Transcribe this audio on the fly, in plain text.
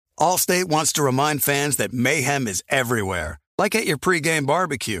Allstate wants to remind fans that mayhem is everywhere, like at your pregame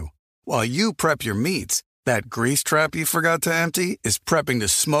barbecue. While you prep your meats, that grease trap you forgot to empty is prepping to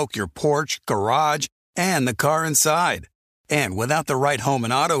smoke your porch, garage, and the car inside. And without the right home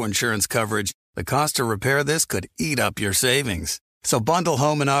and auto insurance coverage, the cost to repair this could eat up your savings. So bundle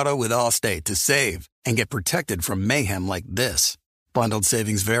home and auto with Allstate to save and get protected from mayhem like this. Bundled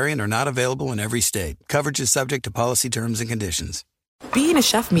savings vary and are not available in every state. Coverage is subject to policy terms and conditions. Being a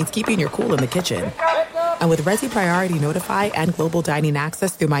chef means keeping your cool in the kitchen. And with Resi Priority Notify and Global Dining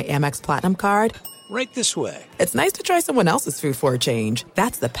Access through my Amex Platinum card, right this way. It's nice to try someone else's food for a change.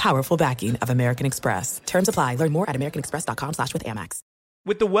 That's the powerful backing of American Express. Terms apply. Learn more at americanexpress.com/withAmex.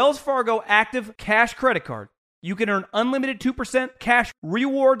 With the Wells Fargo Active Cash Credit Card, you can earn unlimited 2% cash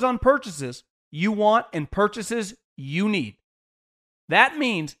rewards on purchases you want and purchases you need. That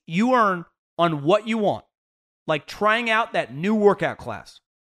means you earn on what you want, like trying out that new workout class,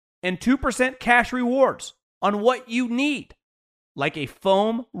 and 2% cash rewards on what you need, like a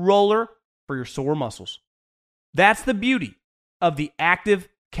foam roller for your sore muscles. That's the beauty of the Active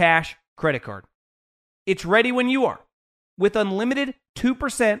Cash Credit Card. It's ready when you are, with unlimited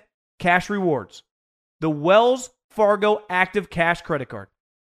 2% cash rewards. The Wells Fargo Active Cash Credit Card.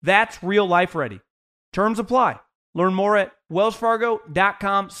 That's real life ready. Terms apply. Learn more at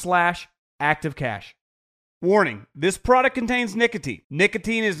wellsfargo.com/activecash. Warning, this product contains nicotine.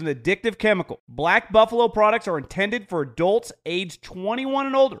 Nicotine is an addictive chemical. Black Buffalo products are intended for adults aged 21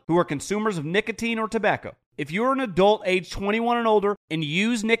 and older who are consumers of nicotine or tobacco. If you're an adult aged 21 and older and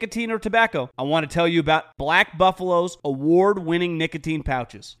use nicotine or tobacco, I want to tell you about Black Buffalo's award-winning nicotine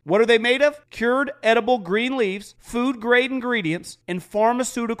pouches. What are they made of? Cured edible green leaves, food-grade ingredients, and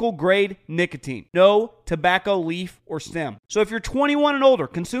pharmaceutical-grade nicotine. No tobacco leaf or stem. So if you're 21 and older,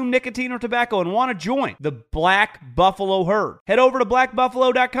 consume nicotine or tobacco, and want to join the Black Buffalo herd, head over to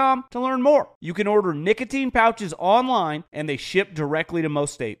blackbuffalo.com to learn more. You can order nicotine pouches online, and they ship directly to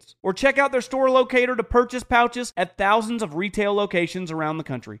most states. Or check out their store locator to purchase pouches at thousands of retail locations around the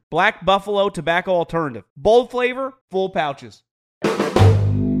country. Black Buffalo Tobacco Alternative. Bold flavor, full pouches.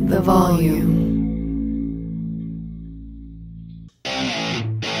 The volume.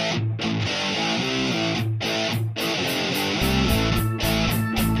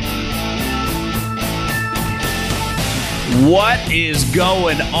 What is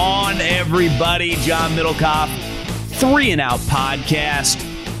going on, everybody? John Middlecoff, 3 and Out podcast.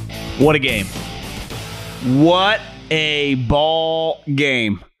 What a game. What a ball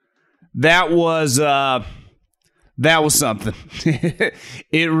game. That was something.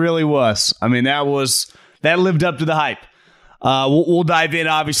 It really was. I mean, that lived up to the hype. We'll dive in,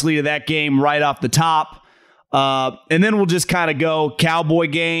 obviously, to that game right off the top. And then we'll just kind of go Cowboy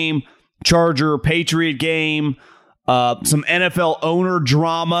game, Charger, Patriot game, some NFL owner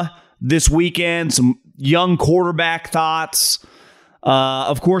drama this weekend, some young quarterback thoughts.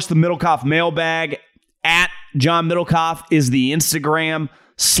 Of course, the Middlecoff mailbag at John Middlecoff is the Instagram.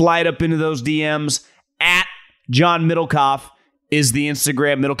 Slide up into those DMs. At John Middlecoff is the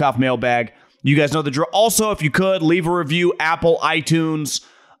Instagram, Middlecoff mailbag. You guys know the drill. Also, if you could, leave a review, Apple, iTunes.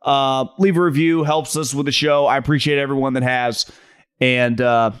 Leave a review, helps us with the show. I appreciate everyone that has. And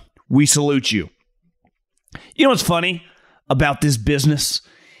we salute you. You know what's funny about this business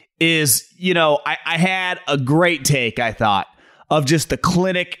is, I had a great take, I thought, of just the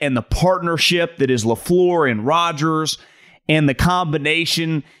clinic and the partnership that is LaFleur and Rodgers, and the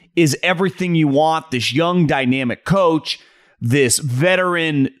combination is everything you want. This young, dynamic coach, this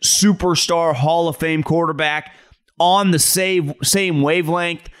veteran superstar Hall of Fame quarterback on the same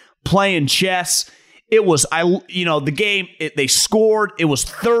wavelength, playing chess. It was, the game, they scored. It was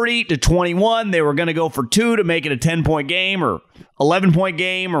 30-21. They were going to go for 2 to make it a 10-point game or 11-point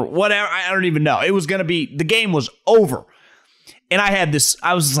game or whatever. I don't even know. It was going to be, the game was over. And I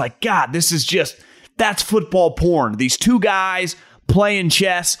was like, God, that's football porn. These two guys playing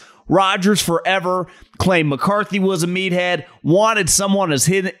chess. Rodgers forever claimed McCarthy was a meathead, wanted someone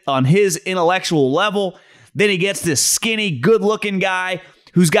on his intellectual level. Then he gets this skinny, good-looking guy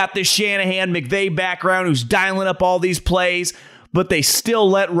who's got this Shanahan McVay background, who's dialing up all these plays, but they still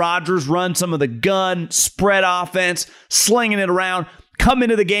let Rodgers run some of the gun, spread offense, slinging it around, come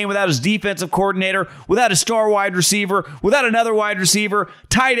into the game without his defensive coordinator, without a star wide receiver, without another wide receiver,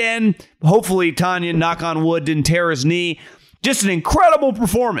 tight end. Hopefully, Tanya, knock on wood, didn't tear his knee. Just an incredible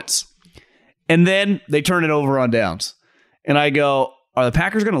performance. And then they turn it over on downs. And I go, are the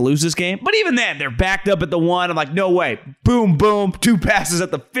Packers going to lose this game? But even then, they're backed up at the 1. I'm like, no way. Boom, boom. 2 passes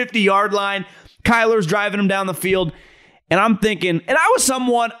at the 50-yard line. Kyler's driving them down the field. And I'm thinking, and I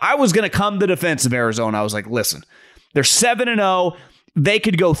was going to come to the defense of Arizona. I was like, listen, they're 7-0. they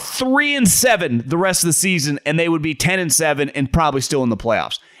could go 3-7 the rest of the season, and they would be 10-7 and probably still in the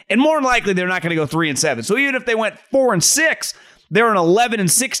playoffs. And more than likely, they're not going to go 3-7. So even if they went 4-6, they're an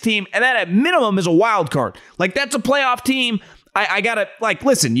 11-6 team, and that at minimum is a wild card. Like, that's a playoff team. I gotta, like,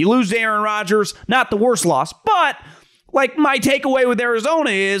 listen, you lose to Aaron Rodgers, not the worst loss, but like, my takeaway with Arizona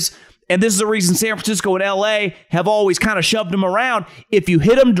is, and this is the reason San Francisco and LA have always kind of shoved them around, if you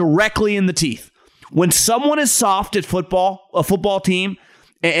hit them directly in the teeth. When someone is soft at football, a football team,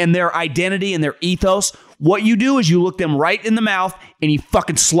 and their identity and their ethos, what you do is you look them right in the mouth and you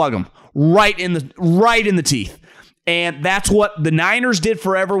fucking slug them right in the teeth. And that's what the Niners did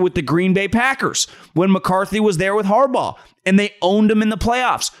forever with the Green Bay Packers when McCarthy was there with Harbaugh, and they owned them in the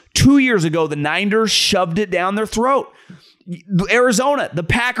playoffs. 2 years ago, the Niners shoved it down their throat. Arizona, the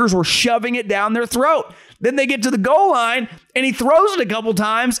Packers were shoving it down their throat. Then they get to the goal line, and he throws it a couple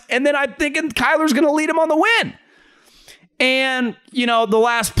times, and then I'm thinking Kyler's going to lead him on the win. And, you know, the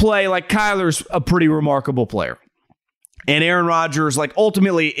last play, like, Kyler's a pretty remarkable player. And Aaron Rodgers, like,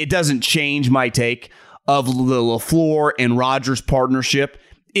 ultimately, it doesn't change my take of the LaFleur and Rodgers partnership.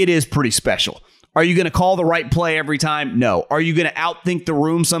 It is pretty special. Are you going to call the right play every time? No. Are you going to outthink the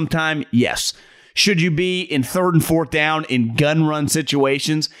room sometime? Yes. Should you be in 3rd and 4th down in gun run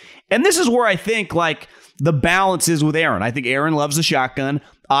situations? And this is where I think, like, the balance is with Aaron. I think Aaron loves the shotgun.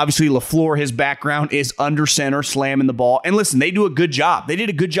 Obviously, LaFleur, his background is under center, slamming the ball. And listen, they do a good job. They did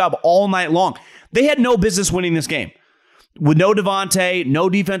a good job all night long. They had no business winning this game. With no Devontae, no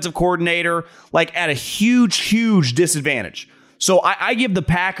defensive coordinator, like, at a huge, huge disadvantage. So I give the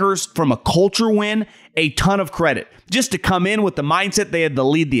Packers, from a culture win, a ton of credit. Just to come in with the mindset they had to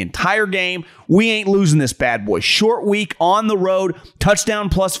lead the entire game. We ain't losing this bad boy. Short week, on the road, touchdown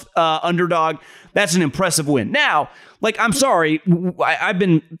plus underdog. That's an impressive win. Now, like, I'm sorry, I've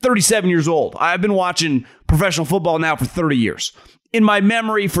been 37 years old. I've been watching professional football now for 30 years. In my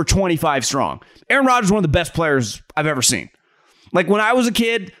memory, for 25 strong. Aaron Rodgers is one of the best players I've ever seen. Like, when I was a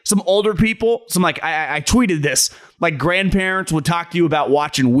kid, some older people, I tweeted this, like, grandparents would talk to you about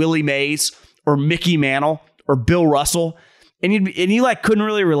watching Willie Mays or Mickey Mantle or Bill Russell, and you like couldn't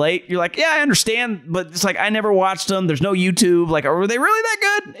really relate. You're like, yeah, I understand, but it's like, I never watched them. There's no YouTube. Like, were they really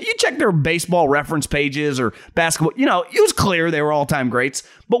that good? You check their baseball reference pages or basketball. You know, it was clear they were all-time greats.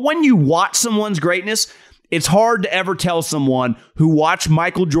 But when you watch someone's greatness, it's hard to ever tell someone who watched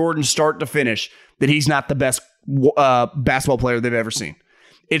Michael Jordan start to finish that he's not the best basketball player they've ever seen.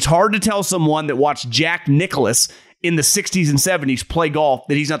 It's hard to tell someone that watched Jack Nicklaus in the 60s and 70s play golf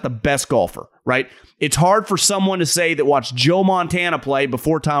that he's not the best golfer, right? It's hard for someone to say that watched Joe Montana play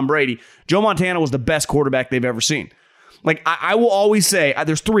before Tom Brady. Joe Montana was the best quarterback they've ever seen. Like, I will always say,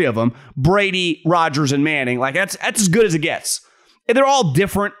 there's 3 of them, Brady, Rodgers, and Manning. Like, that's as good as it gets. And they're all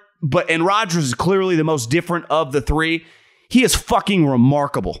different, and Rodgers is clearly the most different of the 3. He is fucking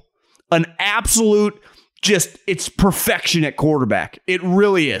remarkable. An absolute, it's perfection at quarterback. It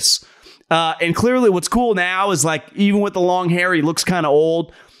really is. And clearly what's cool now is, like, even with the long hair, he looks kind of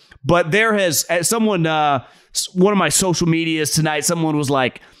old. But there has, someone, one of my social medias tonight, someone was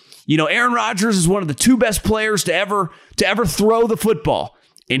like, you know, Aaron Rodgers is one of the 2 best players to ever throw the football,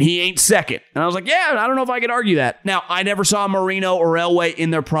 and he ain't second. And I was like, yeah, I don't know if I could argue that. Now, I never saw Marino or Elway in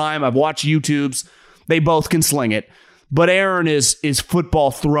their prime. I've watched YouTubes. They both can sling it. But Aaron is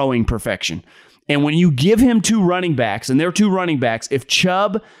football throwing perfection. And when you give him 2 running backs, and they're 2 running backs, if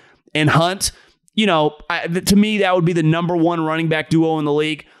Chubb and Hunt, you know, to me, that would be the number 1 running back duo in the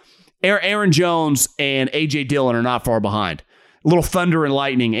league. Aaron Jones and A.J. Dillon are not far behind. A little thunder and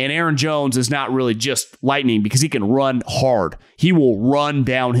lightning, and Aaron Jones is not really just lightning because he can run hard. He will run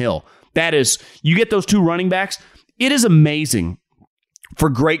downhill. That is, you get those 2 running backs, it is amazing for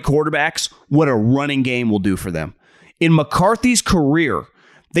great quarterbacks what a running game will do for them. In McCarthy's career,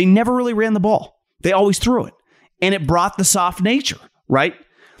 they never really ran the ball. They always threw it, and it brought the soft nature, right?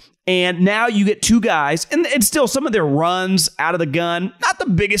 And now you get 2 guys, and still some of their runs out of the gun, not the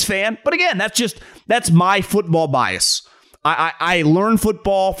biggest fan, but again, that's my football bias. I learned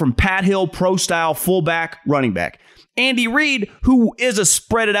football from Pat Hill, pro-style, fullback, running back. Andy Reid, who is a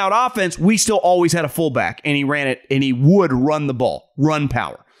spread-it out offense, we still always had a fullback, and he ran it, and he would run the ball, run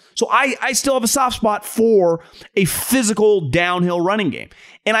power. So I still have a soft spot for a physical downhill running game.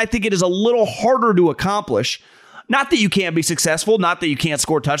 And I think it is a little harder to accomplish. Not that you can't be successful, not that you can't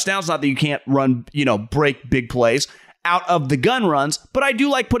score touchdowns, not that you can't run, you know, break big plays out of the gun runs, but I do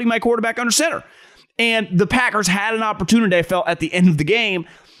like putting my quarterback under center. And the Packers had an opportunity, I felt, at the end of the game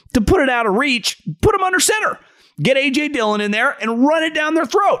to put it out of reach, put him under center, get A.J. Dillon in there and run it down their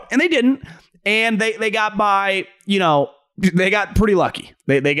throat. And they didn't. And they got by, you know, they got pretty lucky.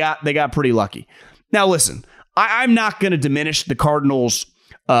 They got pretty lucky. Now, listen, I'm not going to diminish the Cardinals'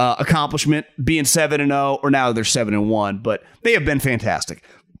 accomplishment being 7-0, or now they're 7-1, but they have been fantastic.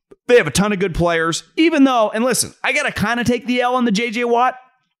 They have a ton of good players, even though, and listen, I got to kind of take the L on the J.J. Watt.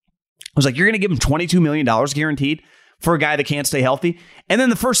 I was like, you're going to give him $22 million guaranteed for a guy that can't stay healthy? And then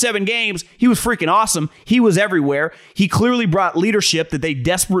the first 7 games, he was freaking awesome. He was everywhere. He clearly brought leadership that they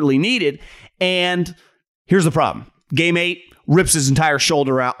desperately needed. And here's the problem. Game 8, rips his entire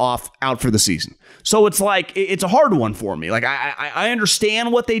shoulder out for the season. So it's like, it's a hard one for me. Like, I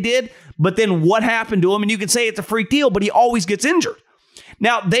understand what they did, but then what happened to him? And you can say it's a freak deal, but he always gets injured.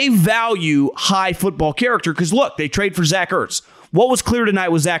 Now, they value high football character because, look, they trade for Zach Ertz. What was clear tonight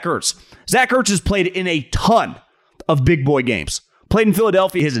was Zach Ertz. Zach Ertz has played in a ton of big boy games. Played in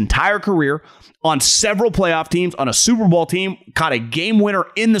Philadelphia his entire career, on several playoff teams, on a Super Bowl team, caught a game winner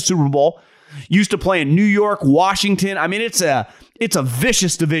in the Super Bowl. Used to play in New York, Washington. I mean, it's a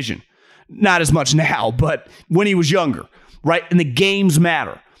vicious division. Not as much now, but when he was younger, right? And the games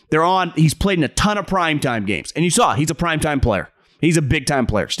matter. He's played in a ton of primetime games. And you saw, he's a primetime player. He's a big-time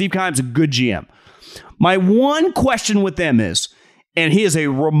player. Steve Keim's a good GM. My one question with them is, and he is a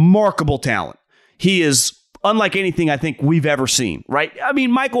remarkable talent. He is unlike anything I think we've ever seen, right? I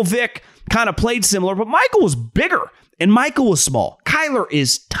mean, Michael Vick kind of played similar, but Michael was bigger and Michael was small. Kyler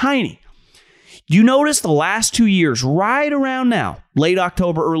is tiny. You notice the last 2 years, right around now, late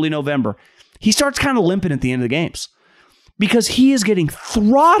October, early November, he starts kind of limping at the end of the games because he is getting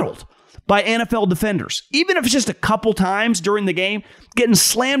throttled by NFL defenders. Even if it's just a couple times during the game, getting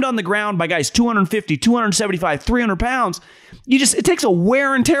slammed on the ground by guys 250, 275, 300 pounds, it takes a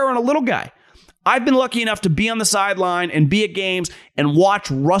wear and tear on a little guy. I've been lucky enough to be on the sideline and be at games and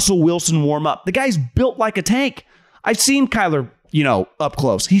watch Russell Wilson warm up. The guy's built like a tank. I've seen Kyler, up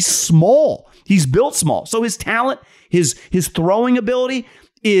close. He's small. He's built small. So his talent, his throwing ability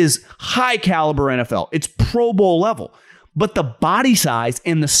is high caliber NFL. It's Pro Bowl level. But the body size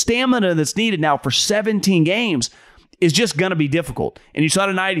and the stamina that's needed now for 17 games is just going to be difficult. And you saw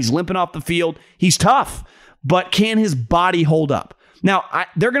tonight, he's limping off the field. He's tough, but can his body hold up? Now,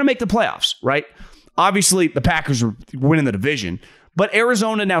 they're going to make the playoffs, right? Obviously, the Packers are winning the division, but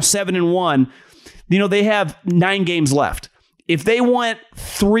Arizona now 7-1. They have 9 games left. If they went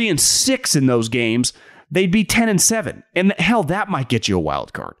 3-6 in those games, they'd be 10-7. And hell, that might get you a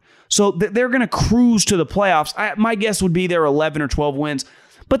wild card. So they're going to cruise to the playoffs. My guess would be they're 11 or 12 wins,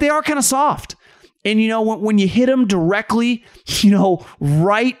 but they are kind of soft. And when you hit them directly,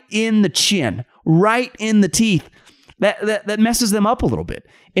 right in the chin, right in the teeth, that messes them up a little bit.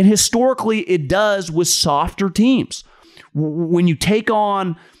 And historically, it does with softer teams. When you take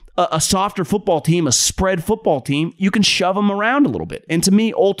on a softer football team, a spread football team, you can shove them around a little bit. And to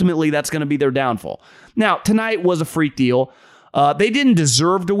me, ultimately, that's going to be their downfall. Now, tonight was a freak deal. They didn't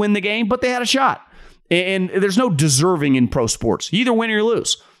deserve to win the game, but they had a shot. And there's no deserving in pro sports. You either win or you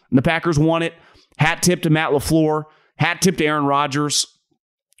lose. And the Packers won it. Hat tip to Matt LaFleur. Hat tip to Aaron Rodgers.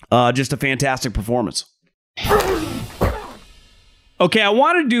 Just a fantastic performance. Okay, I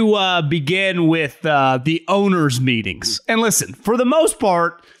wanted to begin with the owners' meetings. And listen, for the most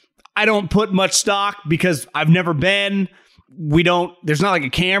part, I don't put much stock because I've never been. There's not like a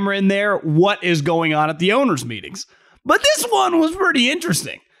camera in there. What is going on at the owners' meetings? But this one was pretty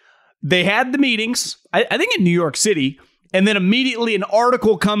interesting. They had the meetings, I think in New York City, and then immediately an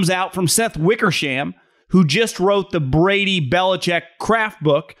article comes out from Seth Wickersham, who just wrote the Brady Belichick craft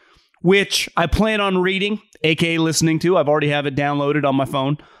book, which I plan on reading, aka listening to. I've already have it downloaded on my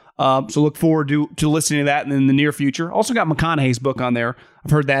phone. So look forward to listening to that in the near future. Also got McConaughey's book on there. I've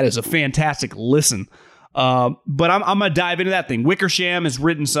heard that is a fantastic listen. But I'm going to dive into that thing. Wickersham has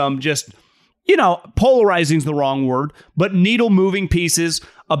written some just, polarizing is the wrong word, but needle-moving pieces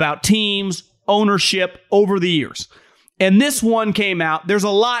about teams, ownership over the years. And this one came out. There's a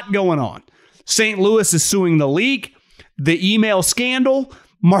lot going on. St. Louis is suing the league. The email scandal.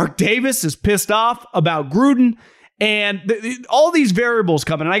 Mark Davis is pissed off about Gruden. And all these variables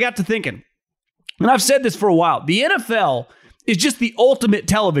coming. And I got to thinking, and I've said this for a while, the NFL is just the ultimate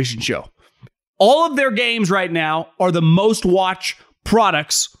television show. All of their games right now are the most watched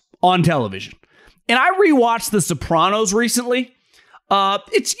products on television. And I rewatched The Sopranos recently.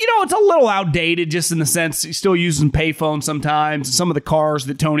 It's a little outdated just in the sense he's still using payphones sometimes. Some of the cars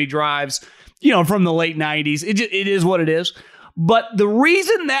that Tony drives, from the late 90s. It is what it is. But the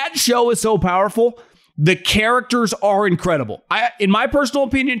reason that show is so powerful, the characters are incredible. In my personal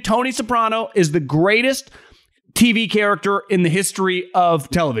opinion, Tony Soprano is the greatest TV character in the history of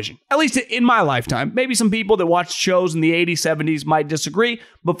television, at least in my lifetime. Maybe some people that watched shows in the 80s, 70s might disagree,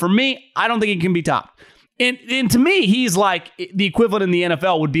 but for me, I don't think it can be topped. And to me, he's like the equivalent in the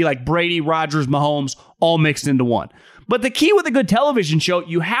NFL would be like Brady, Rodgers, Mahomes, all mixed into one. But the key with a good television show,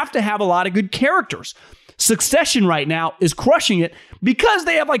 you have to have a lot of good characters. Succession right now is crushing it because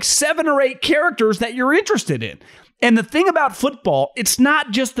they have like 7 or 8 characters that you're interested in. And the thing about football, it's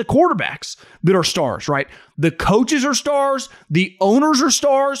not just the quarterbacks that are stars, right? The coaches are stars. The owners are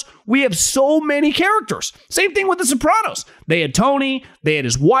stars. We have so many characters. Same thing with The Sopranos. They had Tony. They had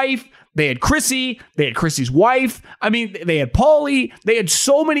his wife. They had Chrissy. They had Chrissy's wife. I mean, they had Paulie. They had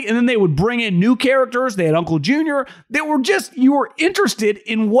so many. And then they would bring in new characters. They had Uncle Junior. They were just, you were interested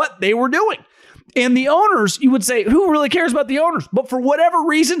in what they were doing. And the owners, you would say, who really cares about the owners? But for whatever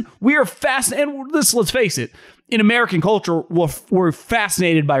reason, we are fascinated. And let's face it, in American culture, we're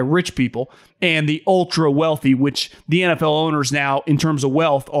fascinated by rich people and the ultra wealthy, which the NFL owners now, in terms of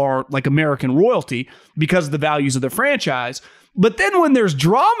wealth, are like American royalty because of the values of their franchise. But then when there's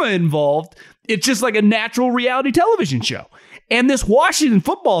drama involved, it's just like a natural reality television show. And this Washington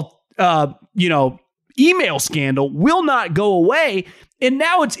football, email scandal will not go away. And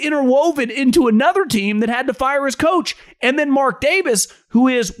now it's interwoven into another team that had to fire his coach. And then Mark Davis, who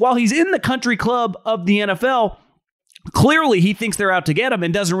is, while he's in the country club of the NFL, clearly he thinks they're out to get him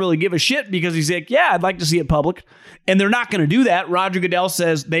and doesn't really give a shit because he's like, yeah, I'd like to see it public. And they're not going to do that. Roger Goodell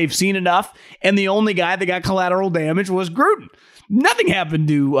says they've seen enough. And the only guy that got collateral damage was Gruden. Nothing happened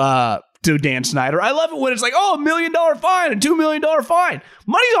to Dan Snyder. I love it when it's like, oh, $1 million fine and $2 million fine.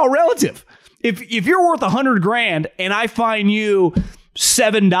 Money's all relative. If you're worth $100,000 and I fine you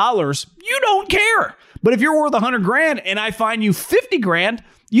 $7, you don't care. But if you're worth $100,000 and I fine you $50,000,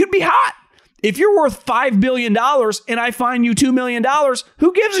 you'd be hot. If you're worth $5 billion and I fine you $2 million,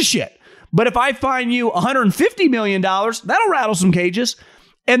 who gives a shit? But if I fine you $150 million, that'll rattle some cages.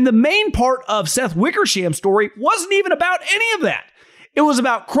 And the main part of Seth Wickersham's story wasn't even about any of that. It was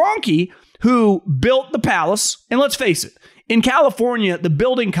about Kroenke, who built the palace. And let's face it, in California, the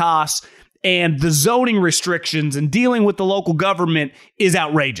building costs and the zoning restrictions and dealing with the local government is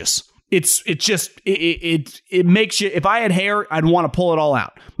outrageous. It makes you, if I had hair, I'd want to pull it all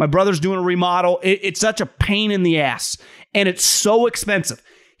out. My brother's doing a remodel. It's such a pain in the ass and it's so expensive.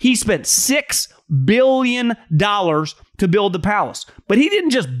 He spent $6 billion to build the palace, but he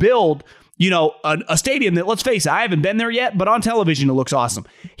didn't just build, a stadium that, let's face it, I haven't been there yet, but on television, it looks awesome.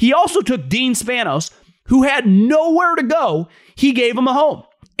 He also took Dean Spanos, who had nowhere to go. He gave him a home.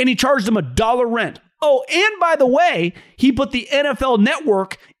 And he charged them $1 rent. Oh, and by the way, he put the NFL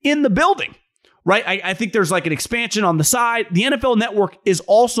Network in the building, right? I think there's like an expansion on the side. The NFL Network is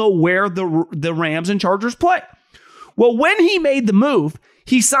also where the Rams and Chargers play. Well, when he made the move,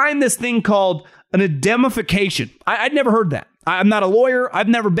 he signed this thing called an indemnification. I'd never heard that. I'm not a lawyer. I've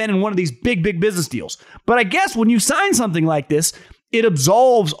never been in one of these big business deals. But I guess when you sign something like this, it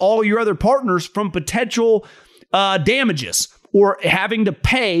absolves all your other partners from potential damages or having to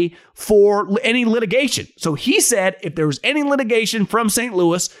pay for any litigation. So he said if there was any litigation from St.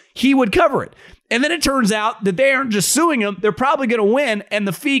 Louis, he would cover it. And then it turns out that they aren't just suing him, they're probably going to win, and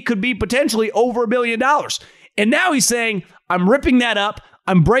the fee could be potentially over $1 billion. And now he's saying, I'm ripping that up,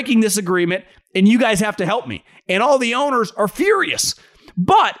 I'm breaking this agreement, and you guys have to help me. And all the owners are furious.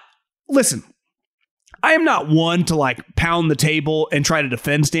 But listen, I am not one to like pound the table and try to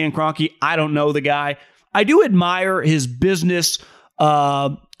defend Stan Kroenke. I don't know the guy. I do admire his business,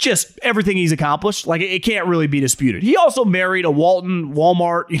 just everything he's accomplished. Like, it can't really be disputed. He also married a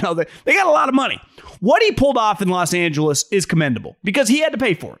Walmart. They got a lot of money. What he pulled off in Los Angeles is commendable because he had to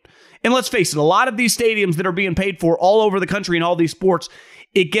pay for it. And let's face it, a lot of these stadiums that are being paid for all over the country in all these sports,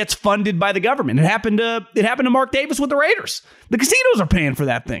 it gets funded by the government. It happened to Mark Davis with the Raiders. The casinos are paying for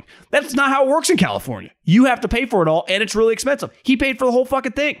that thing. That's not how it works in California. You have to pay for it all, and it's really expensive. He paid for the whole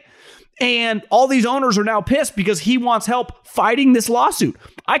fucking thing. And all these owners are now pissed because he wants help fighting this lawsuit.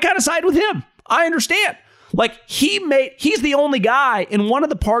 I kind of side with him. I understand. Like, he's the only guy in one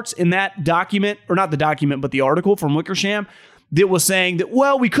of the parts in that document, or not the document, but the article from Wickersham that was saying that,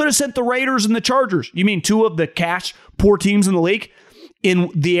 well, we could have sent the Raiders and the Chargers. You mean two of the cash poor teams in the league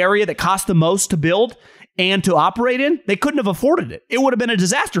in the area that cost the most to build and to operate in? They couldn't have afforded it. It would have been a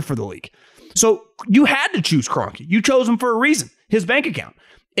disaster for the league. So you had to choose Kroenke. You chose him for a reason, his bank account.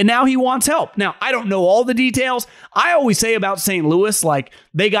 And now he wants help. Now, I don't know all the details. I always say about St. Louis, like,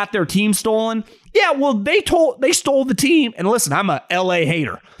 they got their team stolen. Yeah, well, they stole the team. And listen, I'm a LA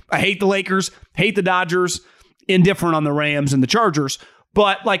hater. I hate the Lakers, hate the Dodgers, indifferent on the Rams and the Chargers.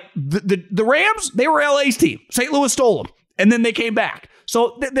 But like the Rams, they were LA's team. St. Louis stole them. And then they came back.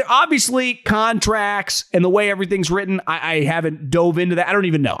 So they're obviously contracts and the way everything's written. I haven't dove into that. I don't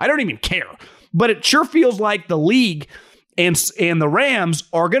even know. I don't even care. But it sure feels like the league and the Rams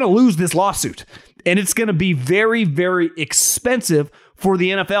are going to lose this lawsuit. And it's going to be very, very expensive for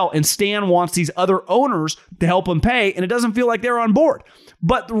the NFL. And Stan wants these other owners to help him pay, and it doesn't feel like they're on board.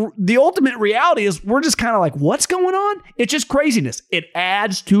 But the ultimate reality is we're just kind of like, what's going on? It's just craziness. It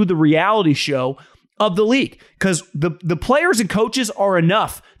adds to the reality show of the league because the players and coaches are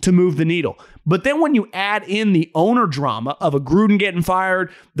enough to move the needle. But then when you add in the owner drama of a Gruden getting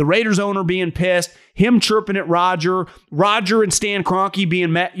fired, the Raiders owner being pissed, him chirping at Roger and Stan Kroenke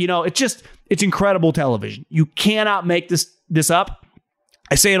being met, it's incredible television. You cannot make this up.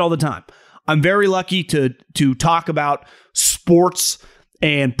 I say it all the time. I'm very lucky to talk about sports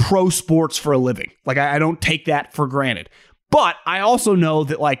and pro sports for a living. Like I don't take that for granted. But I also know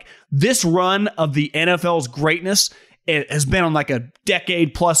that like this run of the NFL's greatness, it has been on like a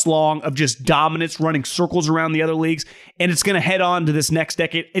decade plus long of just dominance, running circles around the other leagues, and it's going to head on to this next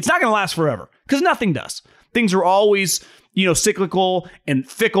decade. It's not going to last forever because nothing does. Things are always, cyclical and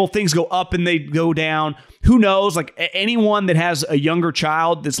fickle. Things go up and they go down. Who knows? Like anyone that has a younger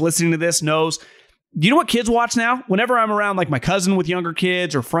child that's listening to this knows. Do you know what kids watch now? Whenever I'm around like my cousin with younger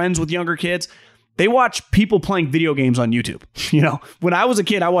kids or friends with younger kids, they watch people playing video games on YouTube. When I was a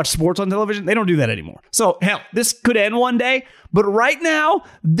kid, I watched sports on television. They don't do that anymore. So, hell, this could end one day. But right now,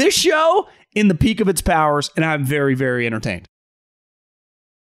 this show in the peak of its powers, and I'm very, very entertained.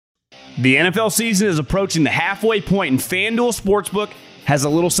 The NFL season is approaching the halfway point, and FanDuel Sportsbook has a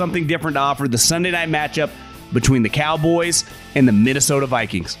little something different to offer the Sunday night matchup between the Cowboys and the Minnesota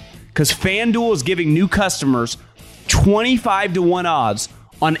Vikings. Because FanDuel is giving new customers 25-1 odds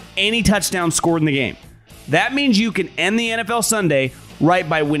on any touchdown scored in the game. That means you can end the NFL Sunday right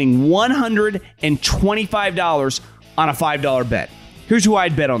by winning $125 on a $5 bet. Here's who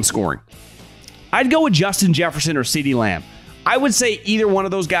I'd bet on scoring. I'd go with Justin Jefferson or CeeDee Lamb. I would say either one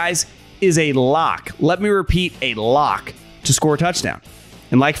of those guys is a lock. Let me repeat, a lock to score a touchdown.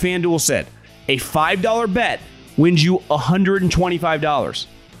 And like FanDuel said, a $5 bet wins you $125.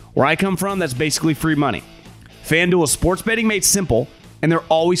 Where I come from, that's basically free money. FanDuel is sports betting made simple, and they're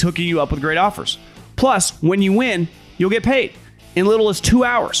always hooking you up with great offers. Plus, when you win, you'll get paid in little as 2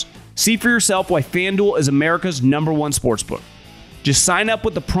 hours. See for yourself why FanDuel is America's #1 sportsbook. Just sign up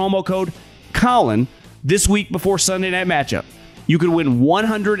with the promo code Colin this week before Sunday night matchup. You could win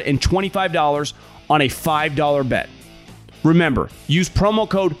 $125 on a $5 bet. Remember, use promo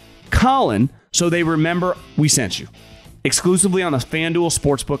code Colin so they remember we sent you. Exclusively on the FanDuel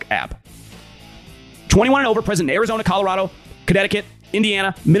Sportsbook app. 21 and over, present in Arizona, Colorado, Connecticut,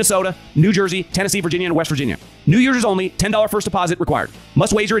 Indiana, Minnesota, New Jersey, Tennessee, Virginia, and West Virginia. New users only. $10 first deposit required.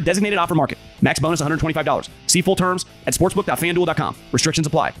 Must wager at designated offer market. Max bonus $125. See full terms at sportsbook.fanduel.com. Restrictions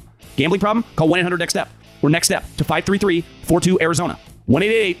apply. Gambling problem? Call 1-800-NEXT-STEP or next step to 533-42 Arizona.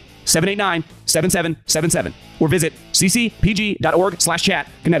 1-888-789-7777 or visit ccpg.org/chat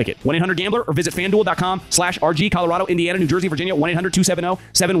Connecticut. 1-800-GAMBLER or visit fanduel.com/RG Colorado, Indiana, New Jersey, Virginia.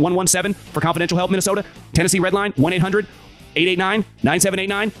 1-800-270-7117 for confidential help. Minnesota, Tennessee Redline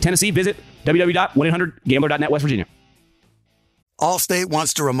 1-800-889-9789. Tennessee, visit www.1800gambler.net. West Virginia. Allstate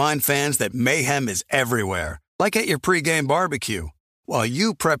wants to remind fans that mayhem is everywhere, like at your pregame barbecue. While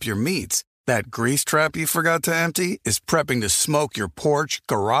you prep your meats, that grease trap you forgot to empty is prepping to smoke your porch,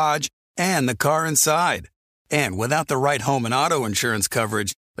 garage, and the car inside. And without the right home and auto insurance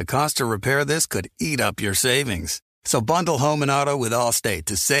coverage, the cost to repair this could eat up your savings. So bundle home and auto with Allstate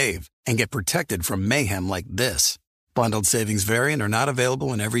to save and get protected from mayhem like this. Bundled savings vary and are not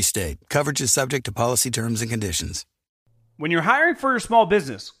available in every state. Coverage is subject to policy terms and conditions. When you're hiring for your small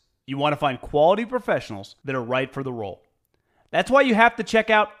business, you want to find quality professionals that are right for the role. That's why you have to check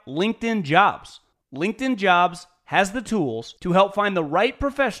out LinkedIn Jobs. LinkedIn Jobs has the tools to help find the right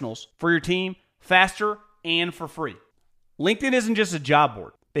professionals for your team faster and for free. LinkedIn isn't just a job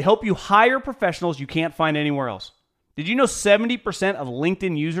board. They help you hire professionals you can't find anywhere else. Did you know 70% of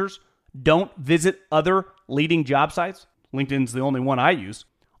LinkedIn users don't visit other leading job sites? LinkedIn's the only one I use.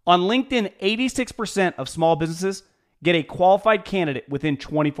 On LinkedIn, 86% of small businesses get a qualified candidate within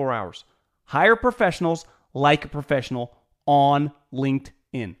 24 hours. Hire professionals like a professional on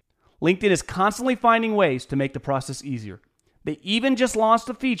LinkedIn. LinkedIn is constantly finding ways to make the process easier. They even just launched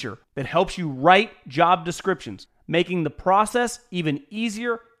a feature that helps you write job descriptions, making the process even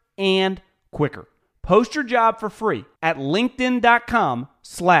easier and quicker. Post your job for free at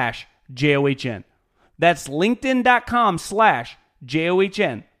linkedin.com/JOHN. That's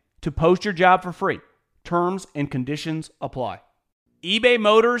linkedin.com/JOHN to post your job for free. Terms and conditions apply. eBay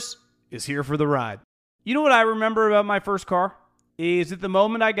Motors is here for the ride. You know what I remember about my first car? Is at the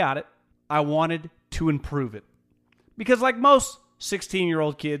moment I got it, I wanted to improve it. Because like most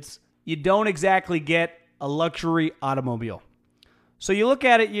 16-year-old kids, you don't exactly get a luxury automobile. So you look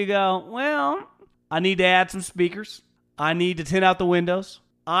at it, you go, well, I need to add some speakers. I need to tint out the windows.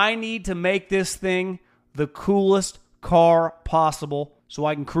 I need to make this thing the coolest car possible so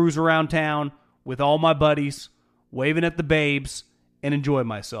I can cruise around town with all my buddies, waving at the babes, and enjoy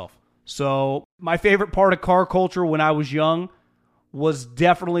myself. So my favorite part of car culture when I was young was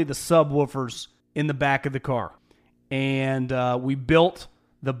definitely the subwoofers in the back of the car. And we built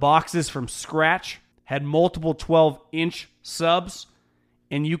the boxes from scratch, had multiple 12-inch subs,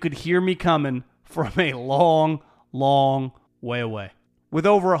 and you could hear me coming from a long, long way away. With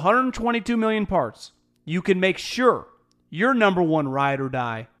over 122 million parts, you can make sure your number one ride or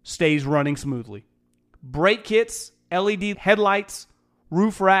die stays running smoothly. Brake kits, LED headlights,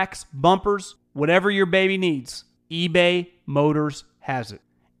 roof racks, bumpers, whatever your baby needs, eBay Motors has it.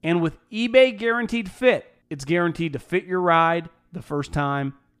 And with eBay Guaranteed Fit, it's guaranteed to fit your ride the first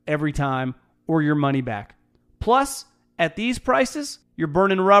time, every time, or your money back. Plus, at these prices, you're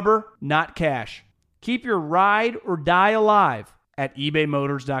burning rubber, not cash. Keep your ride or die alive at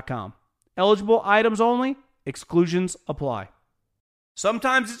ebaymotors.com. Eligible items only. Exclusions apply.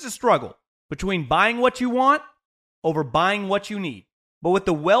 Sometimes it's a struggle between buying what you want over buying what you need. But with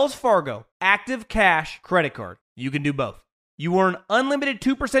the Wells Fargo Active Cash credit card, you can do both. You earn unlimited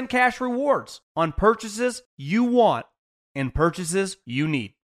 2% cash rewards on purchases you want and purchases you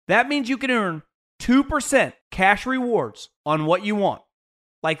need. That means you can earn 2% cash rewards on what you want,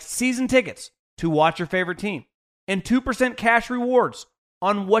 like season tickets to watch your favorite team, and 2% cash rewards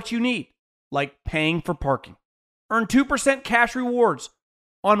on what you need, like paying for parking. Earn 2% cash rewards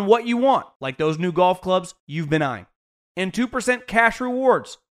on what you want, like those new golf clubs you've been eyeing, and 2% cash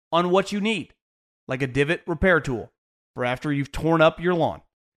rewards on what you need, like a divot repair tool for after you've torn up your lawn.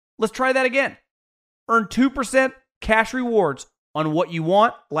 Let's try that again. Earn 2% cash rewards on what you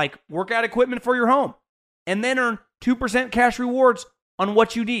want, like workout equipment for your home, and then earn 2% cash rewards on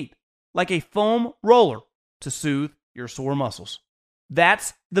what you need, like a foam roller to soothe your sore muscles.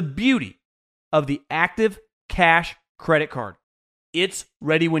 That's the beauty of the Active Cash credit card. It's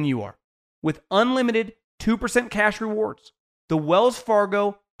ready when you are. With unlimited 2% cash rewards, the Wells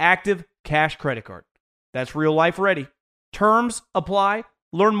Fargo Active Cash credit card. That's real life ready. Terms apply.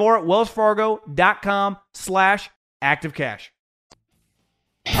 Learn more at wellsfargo.com/activecash.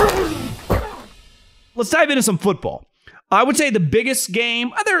 Let's dive into some football. I would say the biggest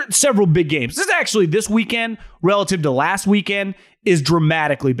game, there are several big games. This weekend, relative to last weekend, is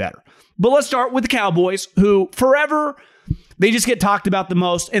dramatically better. But let's start with the Cowboys, who forever, they just get talked about the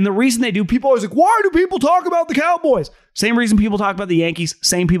most. And the reason they do, people are always like, why do people talk about the Cowboys? Same reason people talk about the Yankees.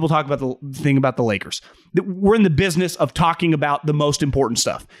 Same people talk about the thing about the Lakers. We're in the business of talking about the most important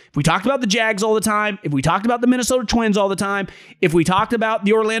stuff. If we talked about the Jags all the time, if we talked about the Minnesota Twins all the time, if we talked about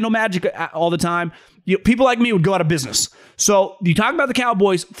the Orlando Magic all the time, people like me would go out of business. So you talk about the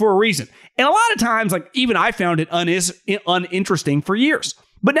Cowboys for a reason. And a lot of times, like even I found it uninteresting for years.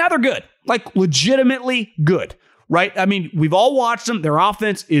 But now they're good, like legitimately good, right? I mean, we've all watched them. Their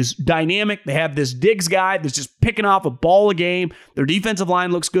offense is dynamic. They have this Diggs guy that's just picking off a ball a game. Their defensive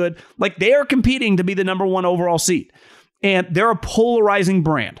line looks good. Like they are competing to be the number one overall seed. And they're a polarizing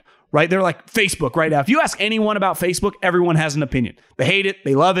brand, right? They're like Facebook right now. If you ask anyone about Facebook, everyone has an opinion. They hate it.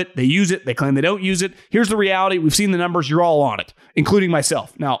 They love it. They use it. They claim they don't use it. Here's the reality. We've seen the numbers. You're all on it, including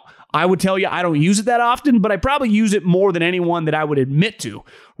myself. Now, I would tell you I don't use it that often, but I probably use it more than anyone that I would admit to,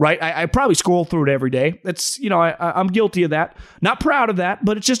 right? I probably scroll through it every day. That's, I'm guilty of that. Not proud of that,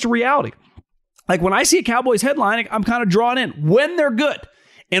 but it's just a reality. Like when I see a Cowboys headline, I'm kind of drawn in when they're good.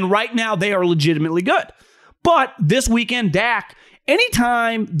 And right now they are legitimately good. But this weekend, Dak,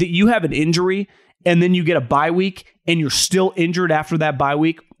 anytime that you have an injury and then you get a bye week and you're still injured after that bye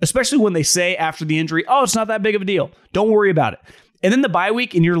week, especially when they say after the injury, oh, it's not that big of a deal. Don't worry about it. And then the bye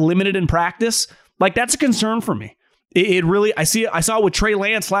week and you're limited in practice, like that's a concern for me. It really, I saw it with Trey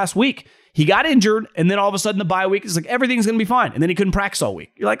Lance last week. He got injured and then all of a sudden the bye week is like, everything's going to be fine. And then he couldn't practice all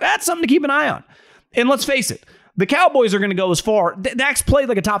week. You're like, that's something to keep an eye on. And let's face it, the Cowboys are going to go as far. Dak's played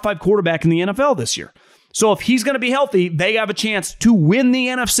like a top 5 quarterback in the NFL this year. So if he's going to be healthy, they have a chance to win the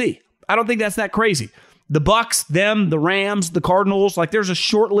NFC. I don't think that's that crazy. The Bucs, them, the Rams, the Cardinals, like there's a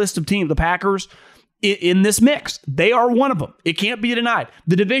short list of teams, the Packers, in this mix. They are one of them. It can't be denied.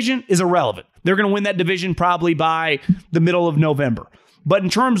 The division is irrelevant. They're going to win that division probably by the middle of November. But in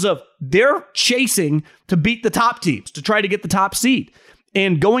terms of they're chasing to beat the top teams, to try to get the top seed.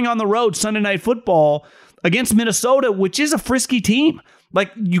 And going on the road Sunday Night Football against Minnesota, which is a frisky team.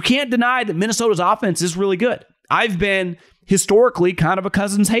 Like you can't deny that Minnesota's offense is really good. I've been historically kind of a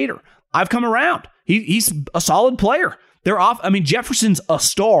Cousins hater. I've come around. He's a solid player. They're off. I mean, Jefferson's a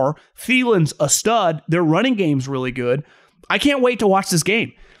star. Thielen's a stud. Their running game's really good. I can't wait to watch this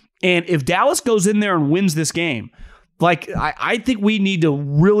game. And if Dallas goes in there and wins this game, like I think we need to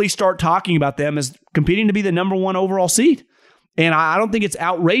really start talking about them as competing to be the number 1 overall seed. And I don't think it's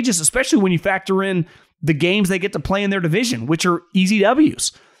outrageous, especially when you factor in the games they get to play in their division, which are easy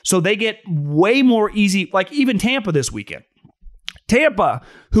W's. So they get way more easy, like even Tampa this weekend. Tampa,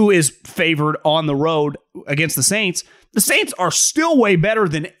 who is favored on the road against the Saints are still way better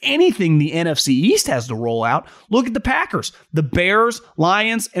than anything the NFC East has to roll out. Look at the Packers, the Bears,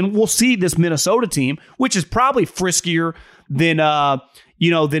 Lions, and we'll see this Minnesota team, which is probably friskier than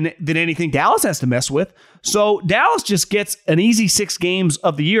anything Dallas has to mess with. So Dallas just gets an easy 6 games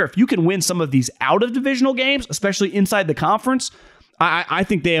of the year. If you can win some of these out-of-divisional games, especially inside the conference, I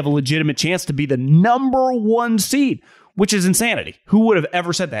think they have a legitimate chance to be the number 1 seed, which is insanity. Who would have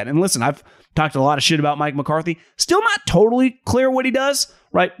ever said that? And listen, I've talked a lot of shit about Mike McCarthy. Still not totally clear what he does,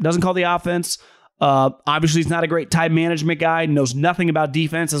 right? Doesn't call the offense. Obviously, he's not a great time management guy. Knows nothing about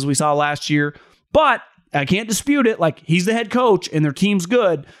defense, as we saw last year. But I can't dispute it. Like, he's the head coach, and their team's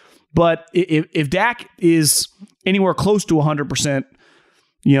good. But if Dak is anywhere close to 100%,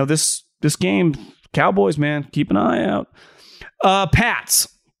 this game, Cowboys, man, keep an eye out. Pats.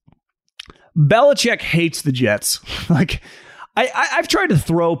 Belichick hates the Jets. Like, I've tried to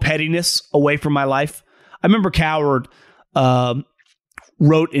throw pettiness away from my life. I remember Coward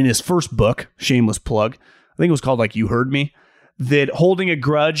wrote in his first book, shameless plug, I think it was called like You Heard Me, that holding a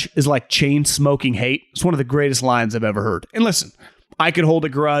grudge is like chain smoking hate. It's one of the greatest lines I've ever heard. And listen, I could hold a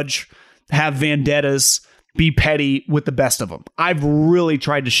grudge, have vendettas, be petty with the best of them. I've really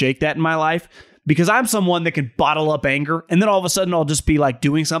tried to shake that in my life because I'm someone that can bottle up anger, and then all of a sudden I'll just be like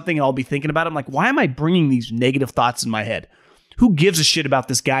doing something and I'll be thinking about it. I'm like, why am I bringing these negative thoughts in my head? Who gives a shit about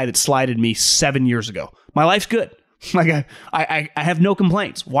this guy that slighted me 7 years ago? My life's good. Like I have no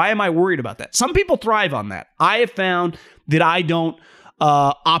complaints. Why am I worried about that? Some people thrive on that. I have found that I don't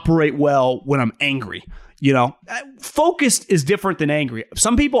operate well when I'm angry. Focused is different than angry.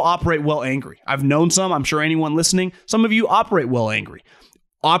 Some people operate well angry. I've known some. I'm sure anyone listening, some of you operate well angry.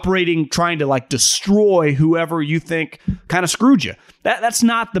 Operating, trying to like destroy whoever you think kind of screwed you. That's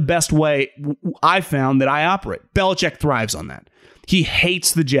not the best way I found that I operate. Belichick thrives on that. He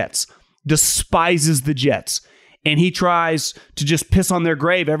hates the Jets, despises the Jets, and he tries to just piss on their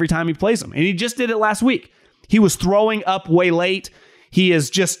grave every time he plays them. And he just did it last week. He was throwing up way late. He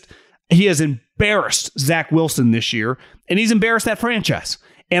has embarrassed Zach Wilson this year, and he's embarrassed that franchise.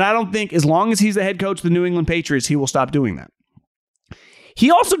 And I don't think as long as he's the head coach of the New England Patriots, he will stop doing that.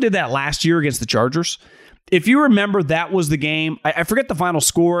 He also did that last year against the Chargers. If you remember, that was the game. I forget the final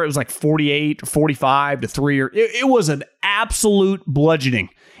score. It was like 48 or 45 to 3. It was an absolute bludgeoning.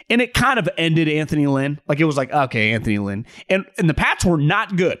 And it kind of ended Anthony Lynn. Like, it was like, okay, Anthony Lynn. And the Pats were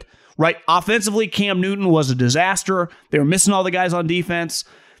not good, right? Offensively, Cam Newton was a disaster. They were missing all the guys on defense.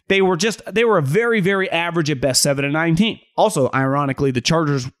 They were a very, very average at best 7-9 team. Also, ironically, the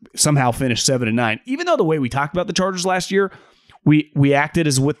Chargers somehow finished 7-9. Even though the way we talked about the Chargers last year, we acted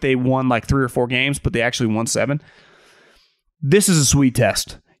as if they won like 3 or 4 games, but they actually won 7. This is a sweet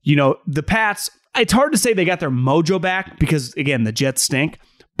test. The Pats, it's hard to say they got their mojo back because, again, the Jets stink,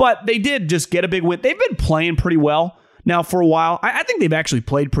 but they did just get a big win. They've been playing pretty well now for a while. I think they've actually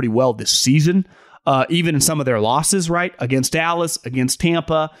played pretty well this season, even in some of their losses, right? Against Dallas, against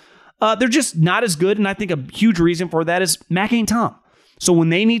Tampa. They're just not as good, and I think a huge reason for that is Mac ain't Tom. So when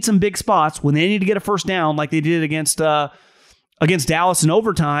they need some big spots, when they need to get a first down like they did against Dallas in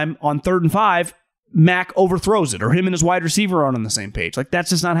overtime on 3rd and 5, Mac overthrows it, or him and his wide receiver aren't on the same page. Like,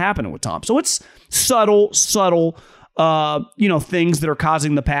 that's just not happening with Tom. So it's subtle, things that are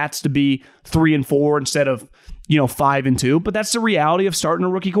causing the Pats to be 3-4 instead of, 5-2. But that's the reality of starting a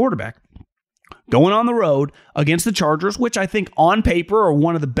rookie quarterback. Going on the road against the Chargers, which I think on paper are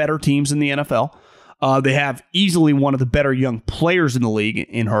one of the better teams in the NFL. They have easily one of the better young players in the league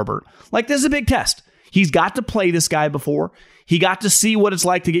in Herbert. Like, this is a big test. He's got to play this guy before. He got to see what it's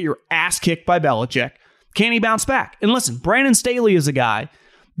like to get your ass kicked by Belichick. Can he bounce back? And listen, Brandon Staley is a guy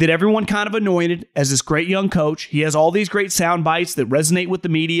that everyone kind of anointed as this great young coach. He has all these great sound bites that resonate with the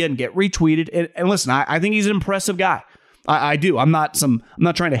media and get retweeted. And listen, I think he's an impressive guy. I do. I'm not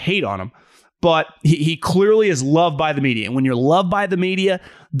trying to hate on him, but he clearly is loved by the media. And when you're loved by the media,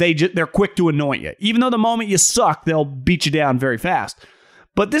 they're quick to anoint you. Even though the moment you suck, they'll beat you down very fast.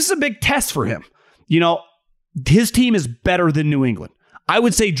 But this is a big test for him. His team is better than New England. I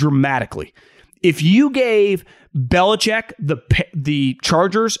would say dramatically. If you gave Belichick the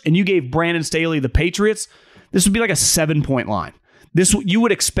Chargers and you gave Brandon Staley the Patriots, this would be like a 7-point line. You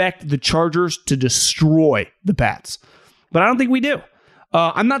would expect the Chargers to destroy the Pats. But I don't think we do.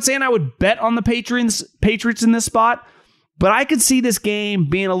 I'm not saying I would bet on the Patriots in this spot, But I could see this game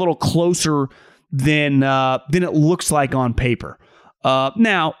being a little closer than it looks like on paper.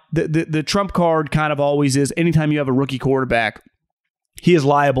 Now, the trump card kind of always is anytime you have a rookie quarterback, he is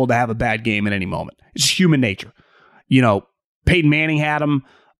liable to have a bad game at any moment. It's human nature. Peyton Manning had him.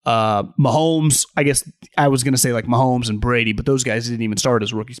 Mahomes, I guess I was going to say like Mahomes and Brady, but those guys didn't even start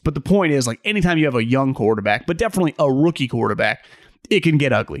as rookies. But the point is, like, anytime you have a young quarterback, but definitely a rookie quarterback, it can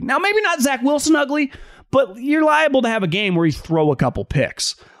get ugly. Now, maybe not Zach Wilson ugly, but you're liable to have a game where you throw a couple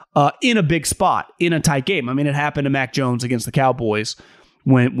picks in a big spot, in a tight game. I mean, it happened to Mac Jones against the Cowboys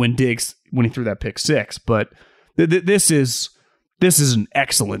when he threw that pick six. But this is an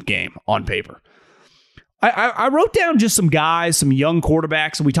excellent game on paper. I wrote down just some guys, some young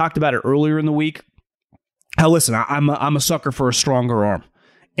quarterbacks, and we talked about it earlier in the week. Now, listen, I'm a sucker for a stronger arm,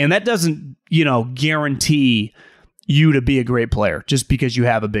 and that doesn't, guarantee you to be a great player just because you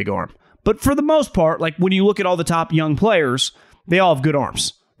have a big arm. But for the most part, like when you look at all the top young players, they all have good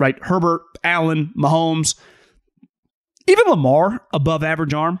arms, right? Herbert, Allen, Mahomes, even Lamar, above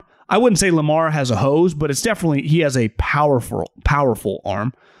average arm. I wouldn't say Lamar has a hose, but it's definitely, he has a powerful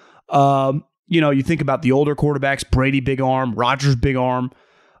arm. You think about the older quarterbacks, Brady, big arm, Rodgers, big arm.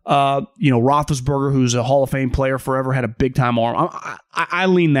 Roethlisberger, who's a Hall of Fame player forever, had a big time arm. I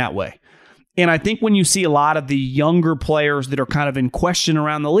lean that way. And I think when you see a lot of the younger players that are kind of in question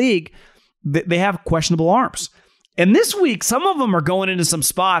around the league, they have questionable arms. And this week, some of them are going into some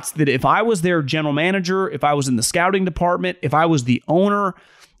spots that if I was their general manager, if I was in the scouting department, if I was the owner,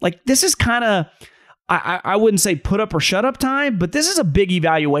 like this is kind of, I wouldn't say put up or shut up time, but this is a big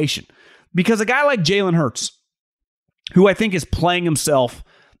evaluation. Because a guy like Jalen Hurts, who I think is playing himself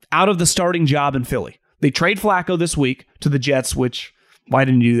out of the starting job in Philly. They trade Flacco this week to the Jets, which, why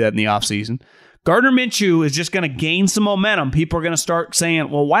didn't you do that in the offseason? Gardner Minshew is just going to gain some momentum. People are going to start saying,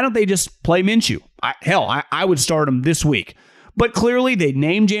 well, why don't they just play Minshew? I would start him this week. But clearly, they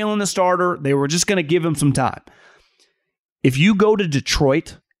named Jalen the starter. They were just going to give him some time. If you go to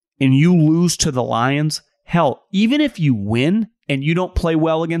Detroit and you lose to the Lions, hell, even if you win and you don't play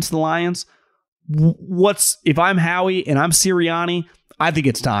well against the Lions, if I'm Howie and I'm Sirianni, I think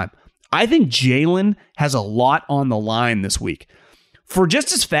it's time. I think Jalen has a lot on the line this week. For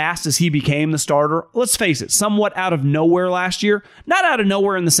just as fast as he became the starter, let's face it, somewhat out of nowhere last year. Not out of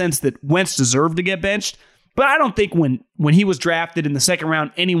nowhere in the sense that Wentz deserved to get benched, but I don't think when he was drafted in the second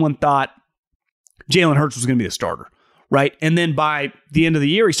round, anyone thought Jalen Hurts was going to be the starter, right? And then by the end of the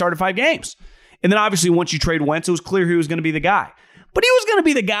year, he started 5 games. And then obviously once you trade Wentz, it was clear he was going to be the guy. But he was going to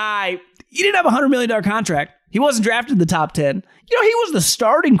be the guy. He didn't have a $100 million contract. He wasn't drafted in the top 10. He was the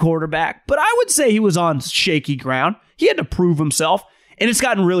starting quarterback, but I would say he was on shaky ground. He had to prove himself, and it's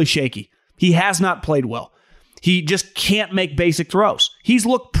gotten really shaky. He has not played well. He just can't make basic throws. He's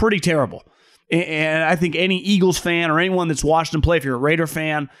looked pretty terrible. And I think any Eagles fan or anyone that's watched him play, if you're a Raider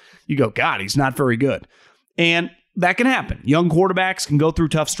fan, you go, God, he's not very good. And that can happen. Young quarterbacks can go through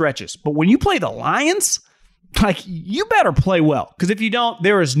tough stretches. But when you play the Lions, you better play well. Because if you don't,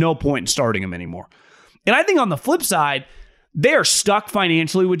 there is no point in starting him anymore. And I think on the flip side, they are stuck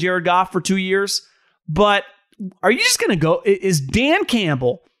financially with Jared Goff for 2 years. But are you just going to go? Is Dan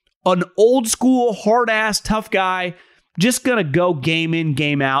Campbell, an old school, hard-ass, tough guy, just going to go game in,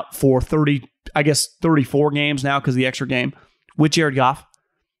 game out for 34 games now because of the extra game with Jared Goff?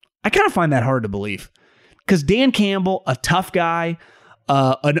 I kind of find that hard to believe. Because Dan Campbell, a tough guy,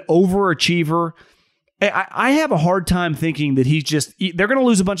 an overachiever, I have a hard time thinking that they're going to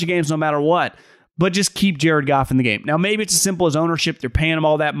lose a bunch of games no matter what, but just keep Jared Goff in the game. Now, maybe it's as simple as ownership. They're paying him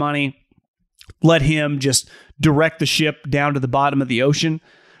all that money. Let him just direct the ship down to the bottom of the ocean.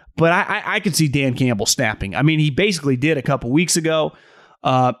 But I could see Dan Campbell snapping. I mean, he basically did a couple weeks ago.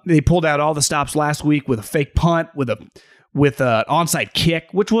 They pulled out all the stops last week with a fake punt, with an onside kick,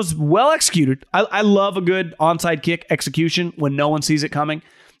 which was well executed. I love a good onside kick execution when no one sees it coming.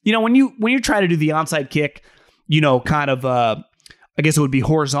 When you try to do the onside kick, I guess it would be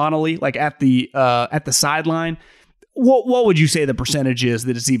horizontally, like at the sideline. What would you say the percentage is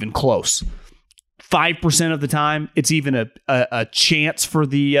that it's even close? 5% of the time, it's even a chance for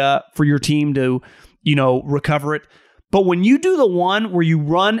your team to recover it. But when you do the one where you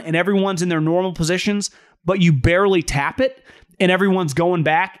run and everyone's in their normal positions, but you barely tap it and everyone's going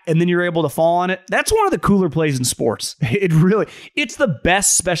back and then you're able to fall on it, that's one of the cooler plays in sports. It's the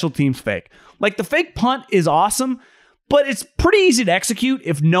best special teams fake. Like the fake punt is awesome, but it's pretty easy to execute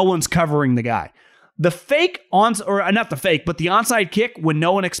if no one's covering the guy. The fake not the fake, but the onside kick when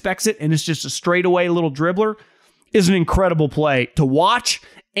no one expects it and it's just a straightaway little dribbler is an incredible play to watch,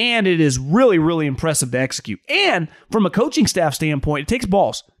 and it is really, really impressive to execute. And from a coaching staff standpoint, it takes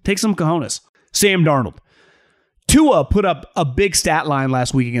balls, takes some cojones. Sam Darnold, Tua put up a big stat line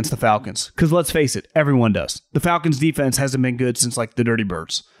last week against the Falcons. Because let's face it, everyone does. The Falcons defense hasn't been good since like the Dirty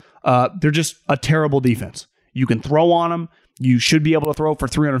Birds. They're just a terrible defense. You can throw on them. You should be able to throw for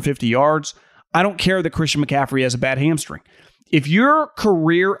 350 yards. I don't care that Christian McCaffrey has a bad hamstring. If your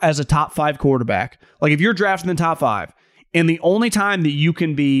career as a top 5 quarterback, like if you're drafted in the top 5, and the only time that you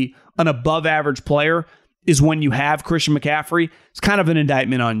can be an above average player is when you have Christian McCaffrey, it's kind of an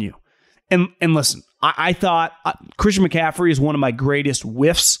indictment on you. And listen, I thought Christian McCaffrey is one of my greatest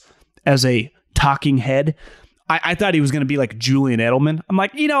whiffs as a talking head. I thought he was going to be like Julian Edelman. I'm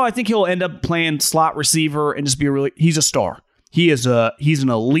like, I think he'll end up playing slot receiver and just be he's a star. He's an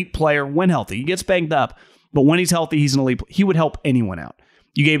elite player when healthy. He gets banged up, but when he's healthy, he's an elite. He would help anyone out.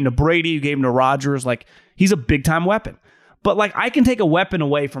 You gave him to Brady, you gave him to Rodgers. Like, he's a big time weapon. But like, I can take a weapon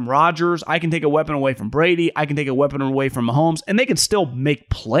away from Rodgers. I can take a weapon away from Brady. I can take a weapon away from Mahomes, and they can still make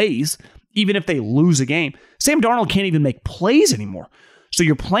plays even if they lose a game. Sam Darnold can't even make plays anymore. So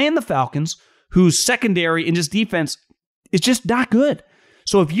you're playing the Falcons, whose secondary and just defense is just not good.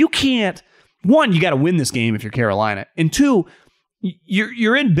 So if you can't, one, you got to win this game if you're Carolina, and two,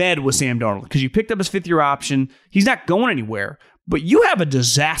 you're in bed with Sam Darnold because you picked up his 5th-year option. He's not going anywhere, but you have a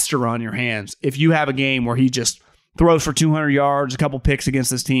disaster on your hands if you have a game where he just throws for 200 yards, a couple picks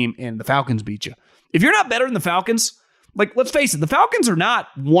against this team, and the Falcons beat you. If you're not better than the Falcons, like, let's face it, the Falcons are not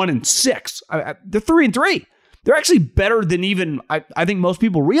 1-6. They're 3-3. They're actually better than even I think most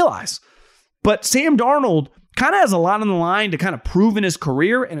people realize. But Sam Darnold kind of has a lot on the line to kind of prove in his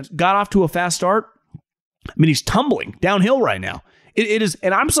career, and it's got off to a fast start. I mean, he's tumbling downhill right now. It is,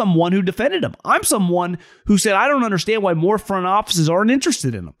 and I'm someone who defended him. I'm someone who said, I don't understand why more front offices aren't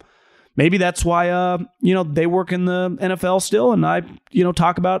interested in him. Maybe that's why, they work in the NFL still, and I,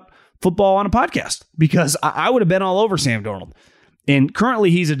 talk about football on a podcast, because I would have been all over Sam Darnold. And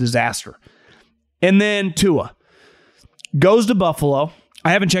currently he's a disaster. And then Tua goes to Buffalo.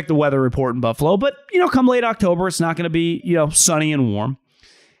 I haven't checked the weather report in Buffalo, but, come late October, it's not going to be, sunny and warm.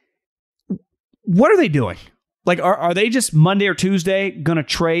 What are they doing? Like, are they just Monday or Tuesday going to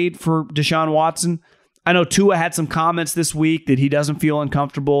trade for Deshaun Watson? I know Tua had some comments this week that he doesn't feel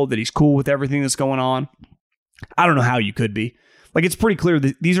uncomfortable, that he's cool with everything that's going on. I don't know how you could be. Like, it's pretty clear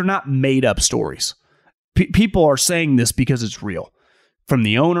that these are not made-up stories. People are saying this because it's real. From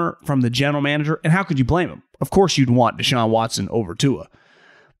the owner, from the general manager, and how could you blame him? Of course you'd want Deshaun Watson over Tua.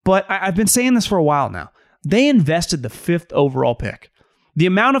 But I've been saying this for a while now. They invested the 5th overall pick. The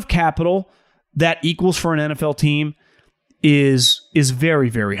amount of capital that equals for an NFL team is very,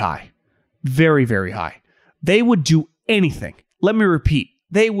 very high. Very, very high. They would do anything. Let me repeat.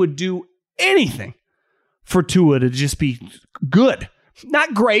 They would do anything for Tua to just be good.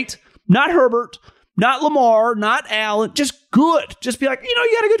 Not great. Not Herbert. Not Lamar. Not Allen. Just good. Just be like,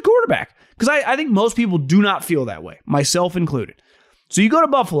 you got a good quarterback. Because I think most people do not feel that way. Myself included. So you go to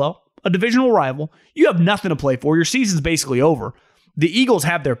Buffalo, a divisional rival. You have nothing to play for. Your season's basically over. The Eagles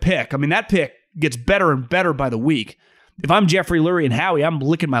have their pick. I mean, that pick gets better and better by the week. If I'm Jeffrey Lurie and Howie, I'm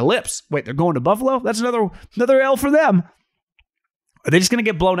licking my lips. Wait, they're going to Buffalo? That's another L for them. Are they just going to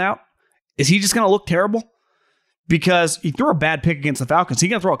get blown out? Is he just going to look terrible? Because he threw a bad pick against the Falcons. Is he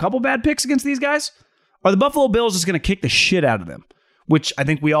going to throw a couple bad picks against these guys? Are the Buffalo Bills just going to kick the shit out of them? Which I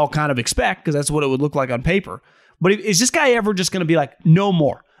think we all kind of expect, because that's what it would look like on paper. But is this guy ever just going to be like, no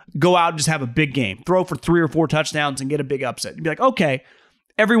more? Go out and just have a big game. Throw for 3 or 4 touchdowns and get a big upset. You'd be like, okay,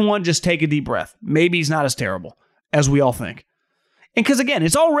 everyone just take a deep breath. Maybe he's not as terrible as we all think. And because, again,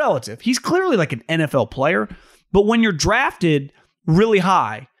 it's all relative. He's clearly like an NFL player. But when you're drafted really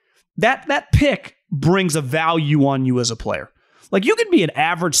high, that pick brings a value on you as a player. Like, you could be an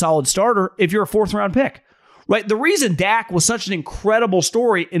average solid starter if you're a 4th-round pick. Right? The reason Dak was such an incredible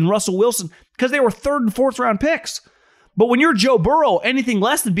story in Russell Wilson, because they were 3rd and 4th-round picks. But when you're Joe Burrow, anything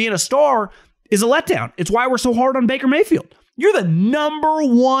less than being a star is a letdown. It's why we're so hard on Baker Mayfield. You're the number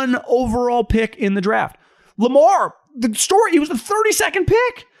 1 overall pick in the draft. Lamar, the story, he was the 32nd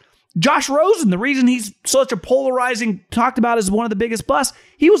pick. Josh Rosen, the reason he's such a polarizing, talked about as one of the biggest busts,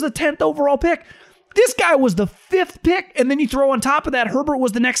 he was the 10th overall pick. This guy was the 5th pick, and then you throw on top of that, Herbert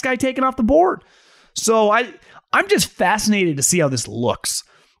was the next guy taken off the board. So I'm just fascinated to see how this looks.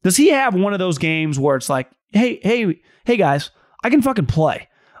 Does he have one of those games where it's like, hey guys, I can fucking play.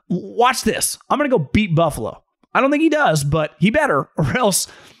 Watch this. I'm going to go beat Buffalo. I don't think he does, but he better, or else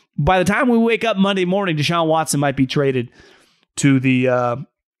by the time we wake up Monday morning, Deshaun Watson might be traded to the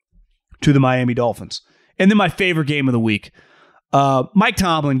Miami Dolphins. And then my favorite game of the week, Mike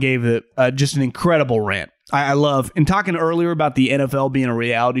Tomlin gave just an incredible rant. I love, and talking earlier about the NFL being a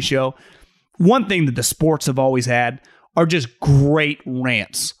reality show, one thing that the sports have always had are just great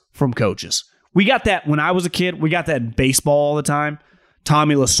rants from coaches. We got that when I was a kid. We got that in baseball all the time.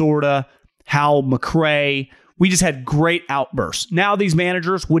 Tommy Lasorda, Hal McRae. We just had great outbursts. Now these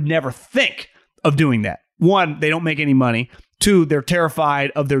managers would never think of doing that. One, they don't make any money. Two, they're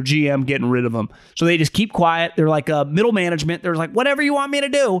terrified of their GM getting rid of them. So they just keep quiet. They're like middle management. They're like, whatever you want me to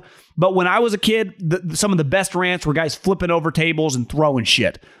do. But when I was a kid, some of the best rants were guys flipping over tables and throwing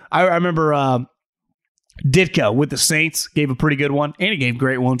shit. I remember Ditka with the Saints gave a pretty good one, and he gave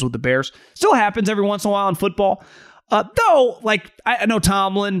great ones with the Bears. Still happens every once in a while in football. Though, like, I know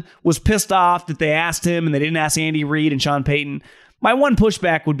Tomlin was pissed off that they asked him and they didn't ask Andy Reid and Sean Payton. My one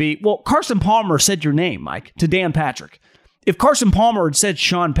pushback would be, well, Carson Palmer said your name, Mike, to Dan Patrick. If Carson Palmer had said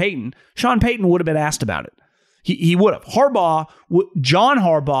Sean Payton would have been asked about it. He would have. John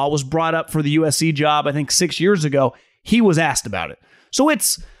Harbaugh was brought up for the USC job, I think 6 years ago. He was asked about it. So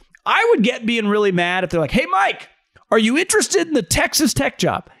I would get being really mad if they're like, hey, Mike, are you interested in the Texas Tech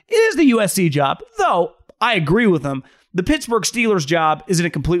job? It is the USC job, though I agree with them. The Pittsburgh Steelers job is in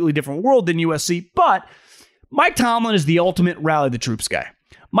a completely different world than USC, but Mike Tomlin is the ultimate rally the troops guy.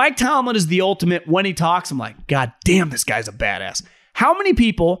 Mike Tomlin is the ultimate, when he talks, I'm like, God damn, this guy's a badass. How many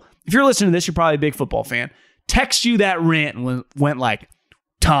people, if you're listening to this, you're probably a big football fan, text you that rant and went like,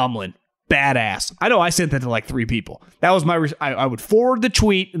 Tomlin, badass. I know I sent that to like 3 people. That was I would forward the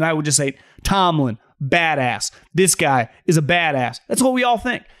tweet and I would just say, Tomlin, badass. This guy is a badass. That's what we all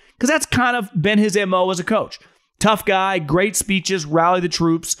think. Because that's kind of been his MO as a coach. Tough guy, great speeches, rally the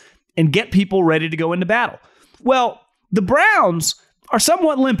troops, and get people ready to go into battle. Well, the Browns are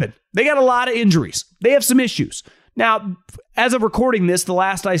somewhat limping. They got a lot of injuries. They have some issues. Now, as of recording this, the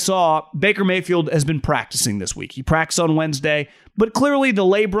last I saw, Baker Mayfield has been practicing this week. He practiced on Wednesday, but clearly the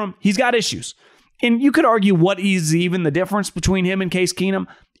labrum, he's got issues. And you could argue what is even the difference between him and Case Keenum.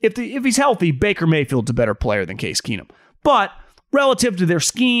 If he's healthy, Baker Mayfield's a better player than Case Keenum. But relative to their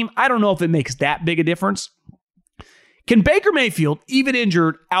scheme, I don't know if it makes that big a difference. Can Baker Mayfield, even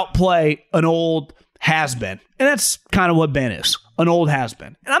injured, outplay an old has-been? And that's kind of what Ben is, an old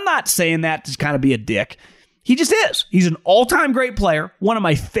has-been. And I'm not saying that to kind of be a dick. He just is. He's an all-time great player, one of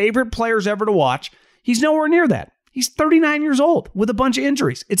my favorite players ever to watch. He's nowhere near that. He's 39 years old with a bunch of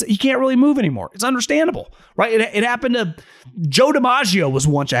injuries. He can't really move anymore. It's understandable, right? It happened to Joe DiMaggio was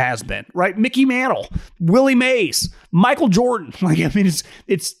once a has-been, right? Mickey Mantle, Willie Mays, Michael Jordan. Like, I mean,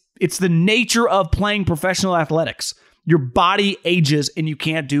 it's the nature of playing professional athletics. Your body ages and you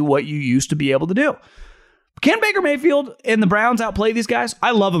can't do what you used to be able to do. Can Baker Mayfield and the Browns outplay these guys?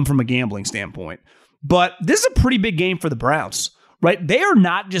 I love them from a gambling standpoint. But this is a pretty big game for the Browns, right? They are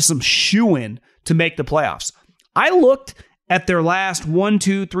not just some shoo-in to make the playoffs. I looked at their last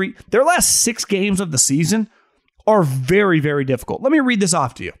their last 6 games of the season are very, very difficult. Let me read this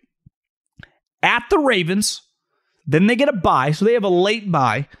off to you. At the Ravens, then they get a bye, so they have a late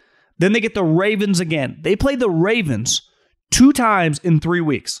bye. Then they get the Ravens again. They play the Ravens 2 times in 3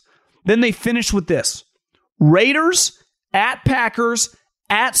 weeks. Then they finish with this. Raiders, at Packers,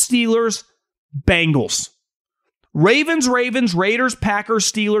 at Steelers, Bengals. Ravens, Raiders,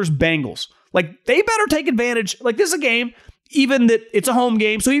 Packers, Steelers, Bengals. Like, they better take advantage. Like, this is a game, even that it's a home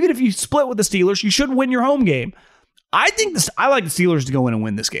game. So even if you split with the Steelers, you should win your home game. I like the Steelers to go in and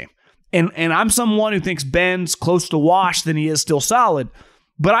win this game. And I'm someone who thinks Ben's close to wash than he is still solid.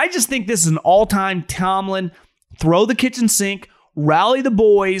 But I just think this is an all-time Tomlin, throw the kitchen sink, rally the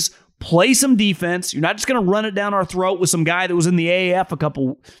boys, play some defense. You're not just going to run it down our throat with some guy that was in the AAF a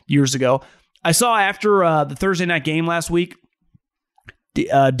couple years ago. I saw after the Thursday night game last week,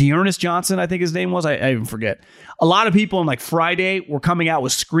 Dearness Johnson, I think his name was. I even forget. A lot of people on like Friday were coming out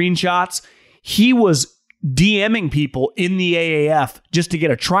with screenshots. He was DMing people in the AAF just to get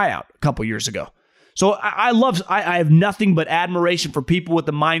a tryout a couple years ago. So I have nothing but admiration for people with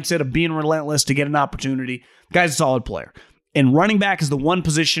the mindset of being relentless to get an opportunity. The guy's a solid player. And running back is the one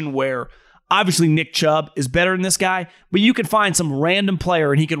position where obviously Nick Chubb is better than this guy, but you can find some random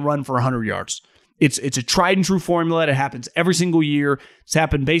player and he can run for 100 yards. It's a tried and true formula. It happens every single year. It's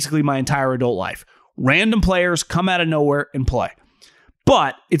happened basically my entire adult life. Random players come out of nowhere and play.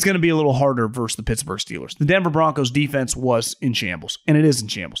 But it's going to be a little harder versus the Pittsburgh Steelers. The Denver Broncos defense was in shambles, and it is in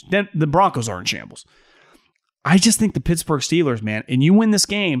shambles. The Broncos are in shambles. I just think the Pittsburgh Steelers, man, and you win this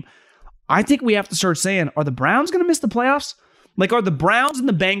game, I think we have to start saying, are the Browns going to miss the playoffs? Like, are the Browns and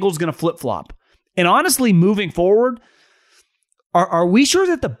the Bengals going to flip-flop? And honestly, moving forward, are we sure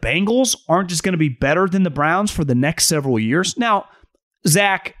that the Bengals aren't just going to be better than the Browns for the next several years? Now,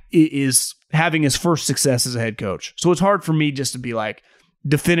 Zach is having his first success as a head coach, so it's hard for me just to be like,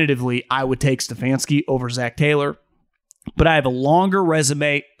 definitively, I would take Stefanski over Zach Taylor. But I have a longer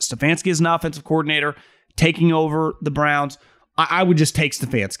resume. Stefanski is an offensive coordinator, taking over the Browns. I would just take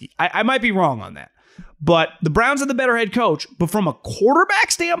Stefanski. I might be wrong on that. But the Browns are the better head coach. But from a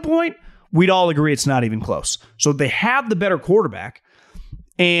quarterback standpoint, we'd all agree it's not even close. So they have the better quarterback.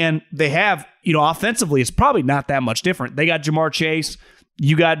 And they have, offensively, it's probably not that much different. They got Jamar Chase.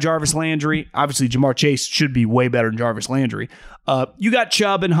 You got Jarvis Landry. Obviously, Jamar Chase should be way better than Jarvis Landry. You got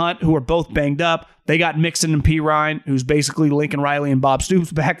Chubb and Hunt, who are both banged up. They got Mixon and P. Ryan, who's basically Lincoln Riley and Bob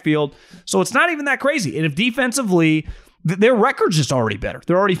Stoops' backfield. So it's not even that crazy. And if defensively, their record's just already better.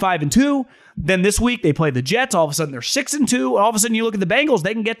 They're already 5-2. Then this week, they play the Jets. All of a sudden, they're 6-2. All of a sudden, you look at the Bengals,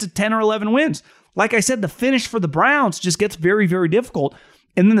 they can get to 10 or 11 wins. Like I said, the finish for the Browns just gets very, very difficult.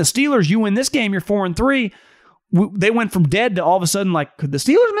 And then the Steelers, you win this game, you're 4-3. They went from dead to all of a sudden, like, could the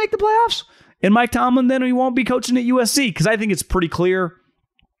Steelers make the playoffs? And Mike Tomlin, then he won't be coaching at USC, because I think it's pretty clear.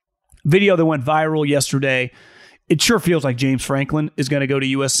 Video that went viral yesterday, it sure feels like James Franklin is going to go to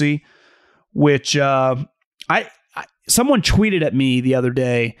USC, which someone tweeted at me the other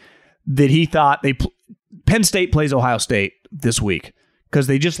day that he thought Penn State plays Ohio State this week because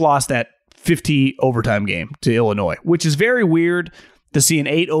they just lost that 50 overtime game to Illinois, which is very weird to see an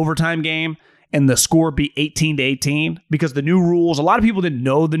 8 overtime game and the score be 18-18 because the new rules, a lot of people didn't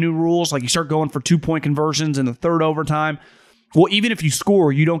know the new rules. Like you start going for 2-point conversions in the third overtime. Well, even if you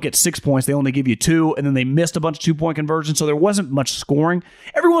score, you don't get 6 points. They only give you 2, and then they missed a bunch of 2-point conversions, so there wasn't much scoring.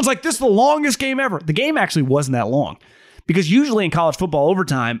 Everyone's like, this is the longest game ever. The game actually wasn't that long because usually in college football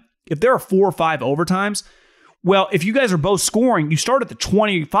overtime, if there are 4 or 5 overtimes, well, if you guys are both scoring, you start at the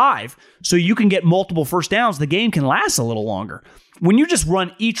 25, so you can get multiple first downs. The game can last a little longer. When you just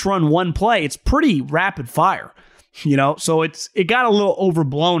run one play, it's pretty rapid fire, so it got a little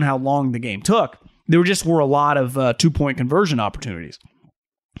overblown how long the game took. There just were a lot of 2-point conversion opportunities.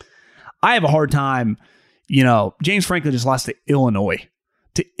 I have a hard time, James Franklin just lost to Illinois.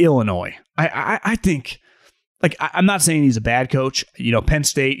 I think, I'm not saying he's a bad coach. Penn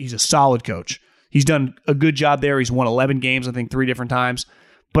State, he's a solid coach. He's done a good job there. He's won 11 games, I think, 3 different times.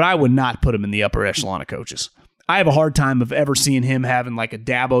 But I would not put him in the upper echelon of coaches. I have a hard time of ever seeing him having like a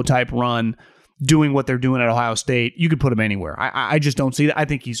Dabo-type run, doing what they're doing at Ohio State. You could put him anywhere. I just don't see that. I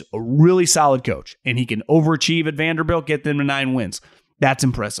think he's a really solid coach, and he can overachieve at Vanderbilt, get them to 9 wins. That's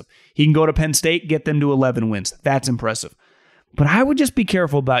impressive. He can go to Penn State, get them to 11 wins. That's impressive. But I would just be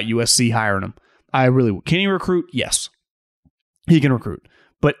careful about USC hiring him. I really would. Can he recruit? Yes. He can recruit.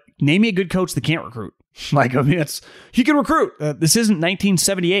 But name me a good coach that can't recruit. He can recruit. This isn't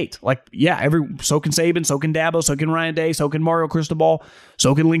 1978. So can Saban, so can Dabo, so can Ryan Day, so can Mario Cristobal,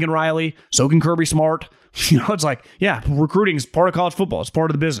 so can Lincoln Riley, so can Kirby Smart. It's like, yeah, recruiting is part of college football. It's part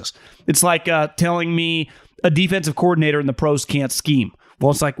of the business. It's like telling me a defensive coordinator in the pros can't scheme.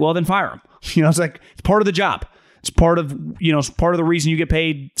 Well, it's like, well, then fire him. It's like, it's part of the job. It's part of, it's part of the reason you get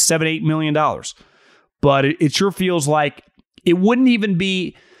paid $7-8 million. But it sure feels like it wouldn't even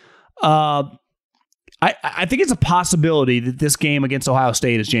be, I think it's a possibility that this game against Ohio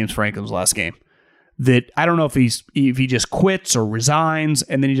State is James Franklin's last game. That I don't know if he just quits or resigns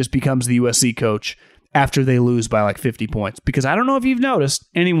and then he just becomes the USC coach after they lose by like 50 points. Because I don't know if you've noticed,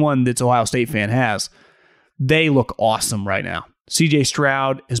 anyone that's Ohio State fan has, they look awesome right now. CJ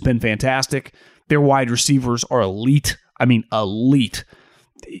Stroud has been fantastic. Their wide receivers are elite. I mean, elite.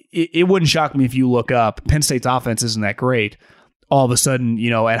 It wouldn't shock me if you look up, Penn State's offense isn't that great. All of a sudden,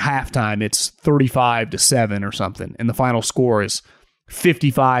 at halftime, it's 35-7 or something. And the final score is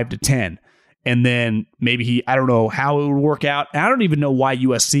 55-10. And then maybe I don't know how it would work out. And I don't even know why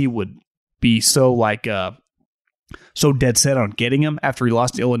USC would be so dead set on getting him after he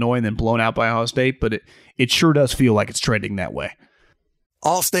lost to Illinois and then blown out by Ohio State. But it sure does feel like it's trending that way.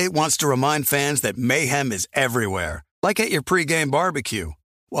 Allstate wants to remind fans that mayhem is everywhere. Like at your pregame barbecue.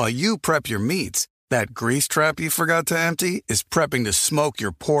 While you prep your meats, that grease trap you forgot to empty is prepping to smoke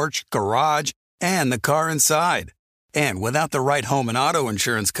your porch, garage, and the car inside. And without the right home and auto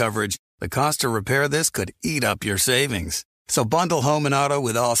insurance coverage, the cost to repair this could eat up your savings. So bundle home and auto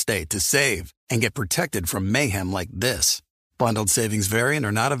with Allstate to save and get protected from mayhem like this. Bundled savings vary and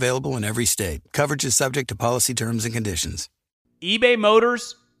are not available in every state. Coverage is subject to policy terms and conditions. eBay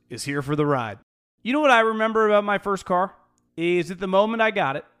Motors is here for the ride. You know what I remember about my first car? Is at the moment I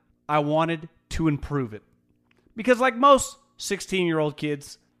got it, I wanted to improve it. Because like most 16-year-old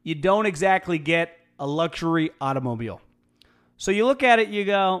kids, you don't exactly get a luxury automobile. So you look at it, you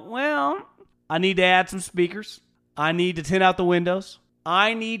go, well, I need to add some speakers. I need to tint out the windows.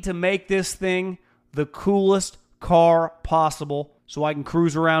 I need to make this thing the coolest car possible so I can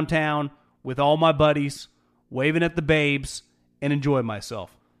cruise around town with all my buddies, waving at the babes, and enjoy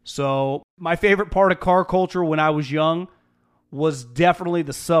myself. So my favorite part of car culture when I was young was definitely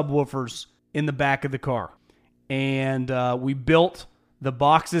the subwoofers in the back of the car. and we built the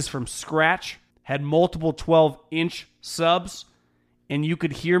boxes from scratch, had multiple 12-inch subs, and you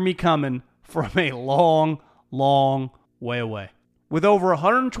could hear me coming from a long, long way away. With over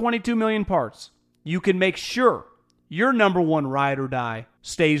 122 million parts, you can make sure your number one ride or die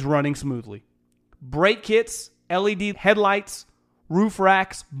stays running smoothly. Brake kits, LED headlights, roof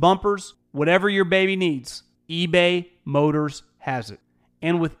racks, bumpers, whatever your baby needs, eBay Motors has it.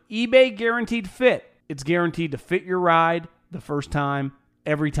 And with eBay Guaranteed Fit, it's guaranteed to fit your ride the first time,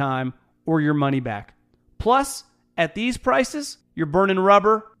 every time, or your money back. Plus, at these prices, you're burning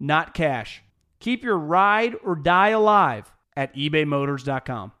rubber, not cash. Keep your ride or die alive at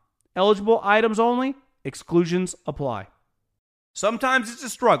ebaymotors.com. Eligible items only. Exclusions apply. Sometimes it's a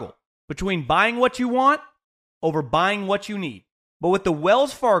struggle between buying what you want over buying what you need. But with the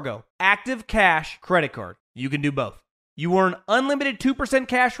Wells Fargo Active Cash credit card, you can do both. You earn unlimited 2%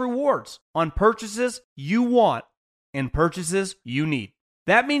 cash rewards on purchases you want and purchases you need.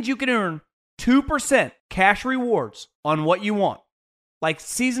 That means you can earn 2% cash rewards on what you want, like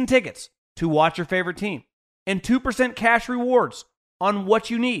season tickets to watch your favorite team, and 2% cash rewards on what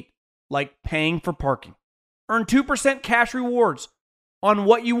you need, like paying for parking. Earn 2% cash rewards on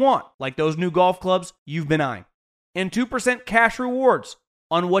what you want, like those new golf clubs you've been eyeing, and 2% cash rewards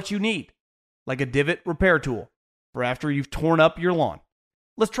on what you need, like a divot repair tool for after you've torn up your lawn.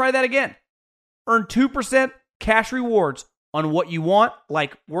 Let's try that again. Earn 2% cash rewards on what you want,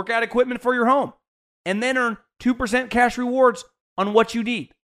 like workout equipment for your home, and then earn 2% cash rewards on what you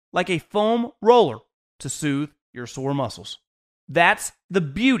need, like a foam roller to soothe your sore muscles. That's the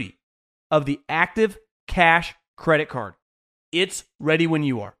beauty of the Active Cash credit card. It's ready when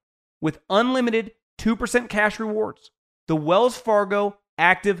you are. With unlimited 2% cash rewards, the Wells Fargo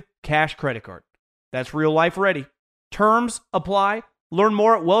Active Cash credit card. That's real life ready. Terms apply. Learn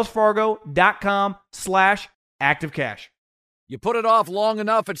more at wellsfargo.com/activecash. You put it off long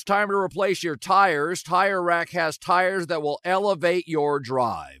enough, it's time to replace your tires. Tire Rack has tires that will elevate your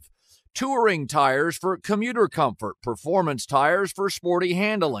drive. Touring tires for commuter comfort, performance tires for sporty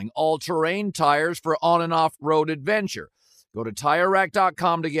handling, all-terrain tires for on- and off-road adventure. Go to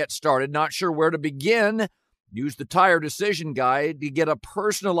TireRack.com to get started. Not sure where to begin? Use the Tire Decision Guide to get a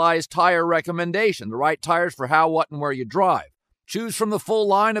personalized tire recommendation, the right tires for how, what, and where you drive. Choose from the full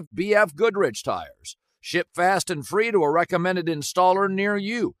line of BF Goodrich tires. Ship fast and free to a recommended installer near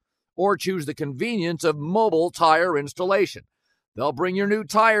you. Or choose the convenience of mobile tire installation. They'll bring your new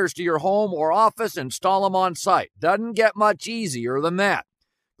tires to your home or office, install them on site. Doesn't get much easier than that.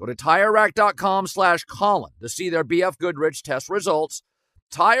 Go to TireRack.com/Colin to see their BF Goodrich test results,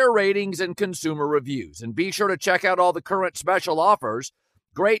 tire ratings, and consumer reviews. And be sure to check out all the current special offers.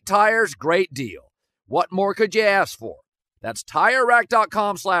 Great tires, great deal. What more could you ask for? That's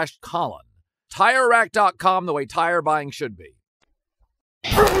TireRack.com/Colin. TireRack.com, the way tire buying should be.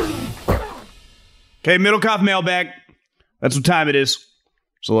 Okay, Middlecoff mailbag. That's what time it is.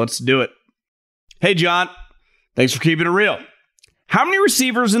 So let's do it. Hey, John. Thanks for keeping it real. How many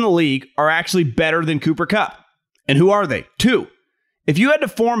receivers in the league are actually better than Cooper Kupp? And who are they? 2. If you had to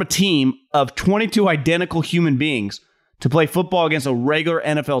form a team of 22 identical human beings to play football against a regular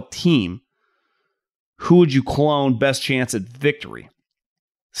NFL team, who would you clone best chance at victory?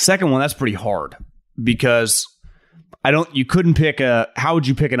 Second one, that's pretty hard because you couldn't pick how would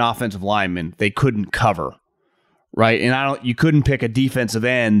you pick an offensive lineman? They couldn't cover, right? And you couldn't pick a defensive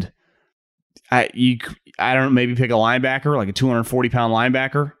end. I don't know, maybe pick a linebacker, like a 240-pound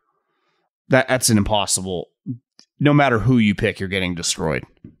linebacker. That's an impossible. No matter who you pick, you're getting destroyed.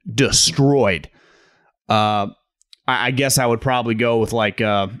 Destroyed. I guess I would probably go with like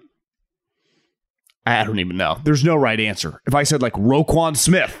I don't even know. There's no right answer. If I said like Roquan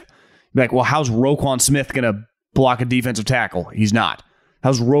Smith, you'd be like, well, how's Roquan Smith going to block a defensive tackle? He's not.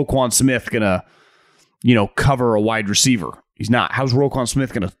 How's Roquan Smith going to, cover a wide receiver? He's not. How's Roquan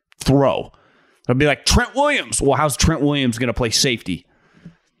Smith going to throw? I'd be like, Trent Williams. Well, how's Trent Williams going to play safety?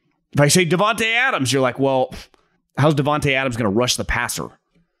 If I say Devontae Adams, you're like, well, how's Devontae Adams going to rush the passer?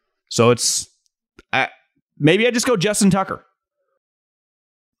 So it's maybe I just go Justin Tucker.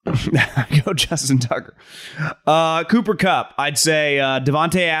 Go Justin Tucker. Cooper Kupp, I'd say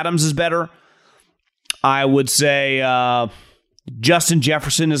Devontae Adams is better. I would say Justin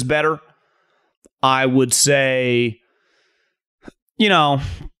Jefferson is better. I would say,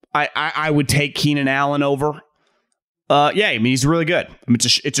 I would take Keenan Allen over. He's really good.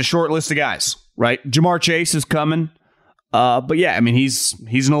 It's a short list of guys, right? Jamar Chase is coming. But he's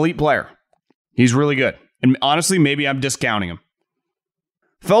an elite player. He's really good. And honestly, maybe I'm discounting him.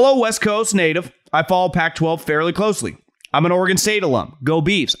 Fellow West Coast native, I follow Pac-12 fairly closely. I'm an Oregon State alum. Go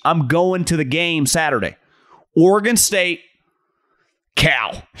Beavs. I'm going to the game Saturday. Oregon State,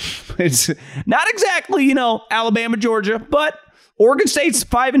 Cal. It's not exactly, Alabama, Georgia, but Oregon State's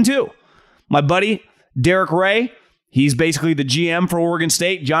 5-2. My buddy, Derek Ray, he's basically the GM for Oregon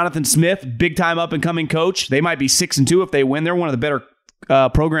State. Jonathan Smith, big-time up-and-coming coach. They might be 6-2 if they win. They're one of the better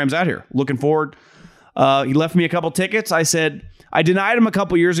programs out here. Looking forward. He left me a couple tickets. I said, I denied him a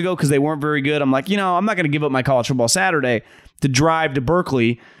couple years ago because they weren't very good. I'm like, I'm not going to give up my college football Saturday to drive to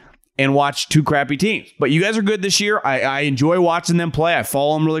Berkeley and watch two crappy teams. But you guys are good this year. I enjoy watching them play. I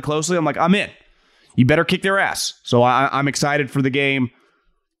follow them really closely. I'm like, I'm in. You better kick their ass. So I'm excited for the game.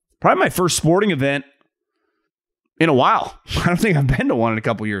 Probably my first sporting event in a while. I don't think I've been to one in a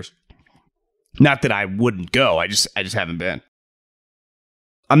couple years. Not that I wouldn't go. I just haven't been.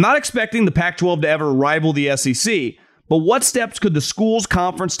 I'm not expecting the Pac-12 to ever rival the SEC, but what steps could the schools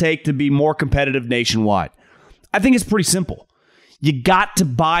conference take to be more competitive nationwide? I think it's pretty simple. You got to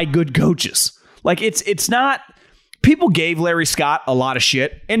buy good coaches. Like it's not. People gave Larry Scott a lot of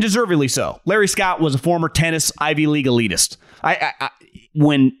shit, and deservedly so. Larry Scott was a former tennis Ivy League elitist.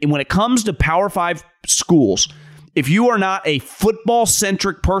 When it comes to Power 5 schools, if you are not a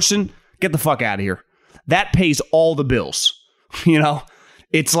football-centric person, get the fuck out of here. That pays all the bills.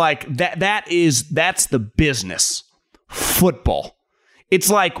 It's like that's the business. Football. It's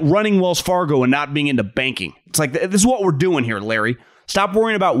like running Wells Fargo and not being into banking. It's like, this is what we're doing here, Larry. Stop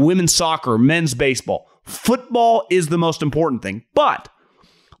worrying about women's soccer, men's baseball. Football is the most important thing. But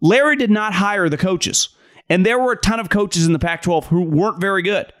Larry did not hire the coaches. And there were a ton of coaches in the Pac-12 who weren't very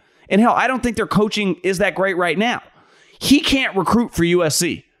good. And hell, I don't think their coaching is that great right now. He can't recruit for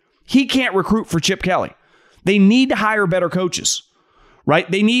USC. He can't recruit for Chip Kelly. They need to hire better coaches, right?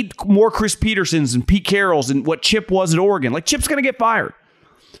 They need more Chris Petersons and Pete Carrolls and what Chip was at Oregon. Like, Chip's going to get fired.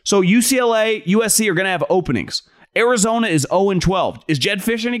 So UCLA, USC are going to have openings. Arizona is 0-12. Is Jed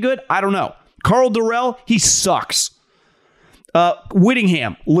Fish any good? I don't know. Carl Durrell, he sucks.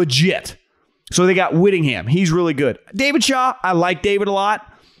 Whittingham, legit. So they got Whittingham. He's really good. David Shaw, I like David a lot,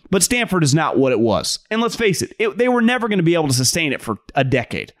 but Stanford is not what it was. And let's face it, they were never going to be able to sustain it for a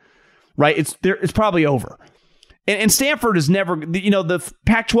decade, right? It's probably over. And Stanford is never, the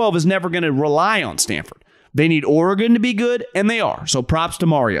Pac-12 is never going to rely on Stanford. They need Oregon to be good, and they are. So props to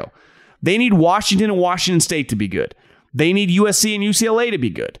Mario. They need Washington and Washington State to be good. They need USC and UCLA to be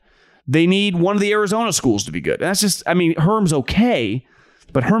good. They need one of the Arizona schools to be good. And that's just, Herm's okay,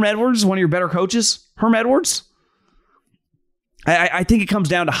 but Herm Edwards is one of your better coaches. Herm Edwards? I think it comes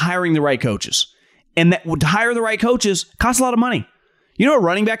down to hiring the right coaches. And that to hire the right coaches costs a lot of money. You know, a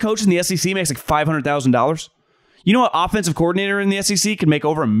running back coach in the SEC makes like $500,000? You know, an offensive coordinator in the SEC can make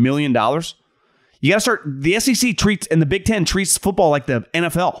over $1 million? You got to start. The SEC treats, and the Big Ten treats football like the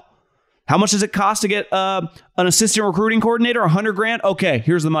NFL. How much does it cost to get an assistant recruiting coordinator? $100,000? Okay,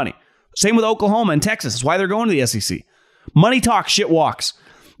 here's the money. Same with Oklahoma and Texas. That's why they're going to the SEC. Money talks, shit walks.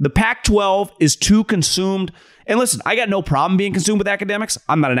 The Pac-12 is too consumed. And listen, I got no problem being consumed with academics.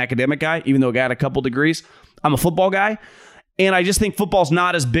 I'm not an academic guy, even though I got a couple degrees. I'm a football guy. And I just think football's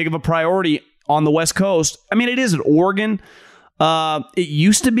not as big of a priority on the West Coast. It is at Oregon. It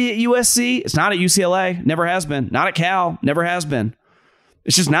used to be at USC. It's not at UCLA. Never has been. Not at Cal. Never has been.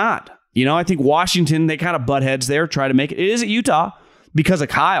 It's just not. I think Washington, they kind of butt heads there, try to make it. It is at Utah because of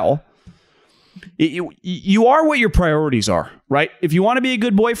Kyle. You are what your priorities are, right? If you want to be a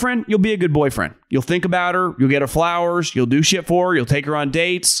good boyfriend, you'll be a good boyfriend. You'll think about her. You'll get her flowers. You'll do shit for her. You'll take her on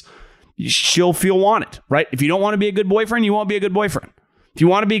dates. She'll feel wanted, right? If you don't want to be a good boyfriend, you won't be a good boyfriend. If you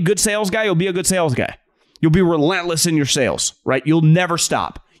want to be a good sales guy, you'll be a good sales guy. You'll be relentless in your sales, right? You'll never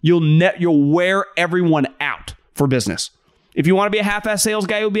stop. You'll wear everyone out for business. If you want to be a half-ass sales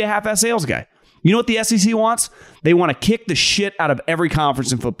guy, you'll be a half-ass sales guy. You know what the SEC wants? They want to kick the shit out of every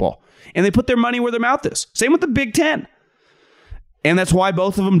conference in football. And they put their money where their mouth is. Same with the Big Ten. And that's why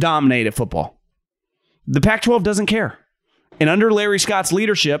both of them dominate at football. The Pac-12 doesn't care. And under Larry Scott's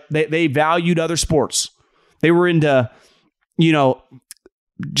leadership, they valued other sports. They were into,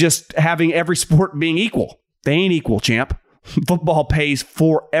 just having every sport being equal. They ain't equal, champ. Football pays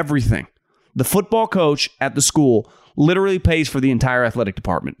for everything. The football coach at the school literally pays for the entire athletic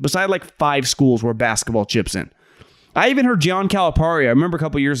department, beside like 5 schools where basketball chips in. I even heard John Calipari, I remember a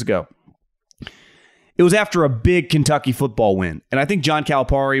couple years ago. It was after a big Kentucky football win. And I think John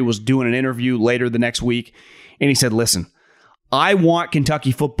Calipari was doing an interview later the next week. And he said, listen, I want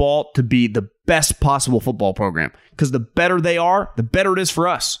Kentucky football to be the best possible football program. Because the better they are, the better it is for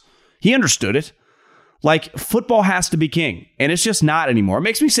us. He understood it. Like, football has to be king. And it's just not anymore. It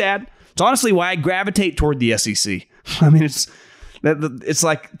makes me sad. It's honestly why I gravitate toward the SEC. It's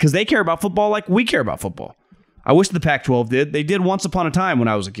like, because they care about football like we care about football. I wish the Pac-12 did. They did once upon a time when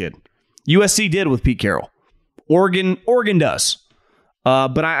I was a kid. USC did with Pete Carroll. Oregon does.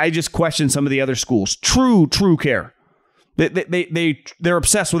 But I just question some of the other schools. True care. They're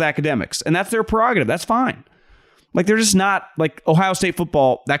obsessed with academics, and that's their prerogative. That's fine. Like, they're just not, like, Ohio State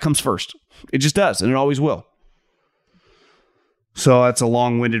football, that comes first. It just does, and it always will. So that's a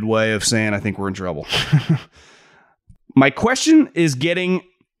long-winded way of saying I think we're in trouble. My question is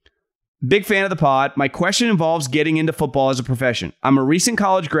big fan of the pod. My question involves getting into football as a profession. I'm a recent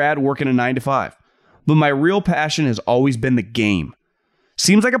college grad working a 9-to-5, but my real passion has always been the game.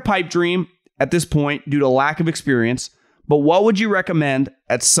 Seems like a pipe dream at this point due to lack of experience, but what would you recommend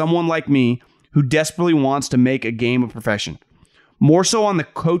at someone like me who desperately wants to make a game a profession? More so on the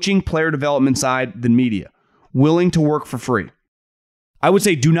coaching, player development side than media. Willing to work for free. I would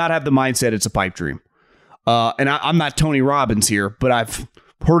say do not have the mindset it's a pipe dream. And I'm not Tony Robbins here, but I've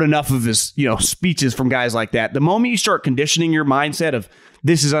heard enough of his speeches from guys like that. The moment you start conditioning your mindset of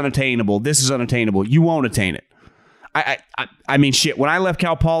this is unattainable, you won't attain it. I mean, shit, when I left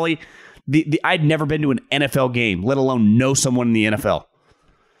Cal Poly, I'd never been to an NFL game, let alone know someone in the NFL.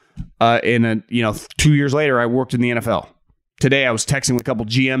 2 years later, I worked in the NFL. Today, I was texting with a couple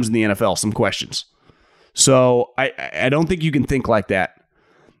GMs in the NFL, some questions. So I don't think you can think like that.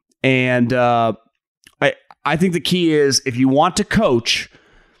 And I think the key is if you want to coach,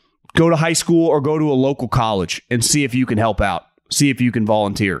 go to high school or go to a local college and see if you can help out. See if you can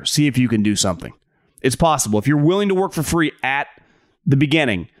volunteer. See if you can do something. It's possible. If you're willing to work for free at the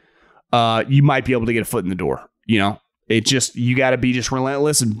beginning, you might be able to get a foot in the door. You got to be just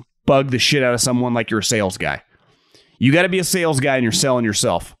relentless and bug the shit out of someone like you're a sales guy. You got to be a sales guy and you're selling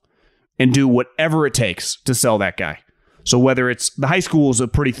yourself and do whatever it takes to sell that guy. So whether it's the high school is a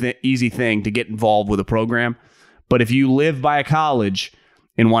pretty easy thing to get involved with a program. But if you live by a college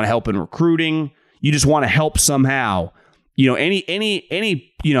and want to help in recruiting, you just want to help somehow, any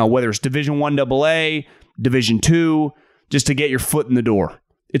whether it's Division I AA, Division II, just to get your foot in the door.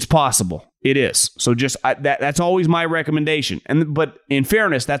 It's possible. It is. So that's always my recommendation. But in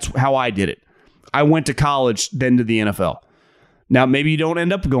fairness, that's how I did it. I went to college, then to the NFL. Now, maybe you don't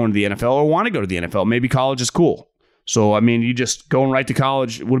end up going to the NFL or want to go to the NFL. Maybe college is cool. So, you just going right to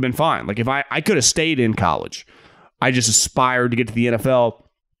college would have been fine. Like, if I could have stayed in college. I just aspired to get to the NFL.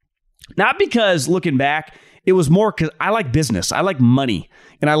 Not because, looking back, it was more because I like business. I like money.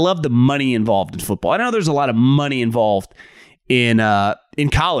 And I love the money involved in football. I know there's a lot of money involved in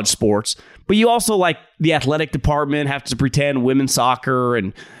college sports, but you also like the athletic department, have to pretend women's soccer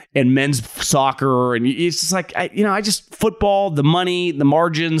and men's soccer. And it's just like, I just football, the money, the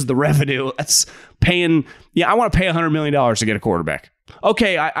margins, the revenue. That's paying. Yeah, I want to pay $100 million to get a quarterback.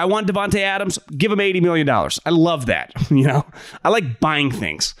 Okay, I want Devontae Adams. Give him $80 million. I love that. I like buying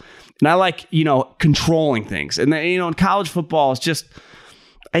things. And I like, controlling things. And then, in college football, it's just,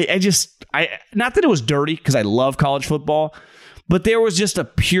 I not that it was dirty because I love college football, but there was just a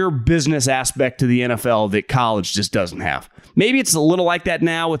pure business aspect to the NFL that college just doesn't have. Maybe it's a little like that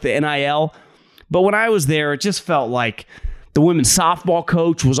now with the NIL, but when I was there, it just felt like the women's softball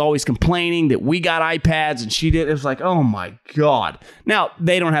coach was always complaining that we got iPads and she did. It was like, oh my God. Now,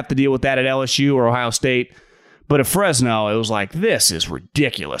 they don't have to deal with that at LSU or Ohio State, but at Fresno, it was like, this is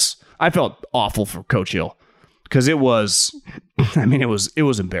ridiculous. I felt awful for Coach Hill because it was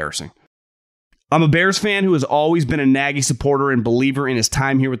embarrassing. I'm a Bears fan who has always been a Nagy supporter and believer in his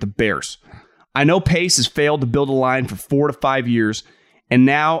time here with the Bears. I know Pace has failed to build a line for 4 to 5 years, and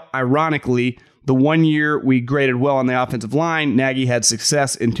now, ironically, the 1 year we graded well on the offensive line, Nagy had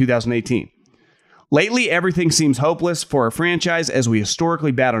success in 2018. Lately, everything seems hopeless for our franchise as we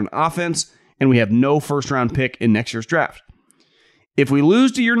historically bat on offense, and we have no first-round pick in next year's draft. If we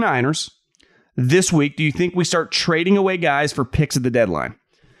lose to your Niners this week, do you think we start trading away guys for picks at the deadline?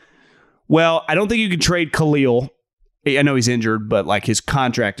 Well, I don't think you can trade Khalil. I know he's injured, but his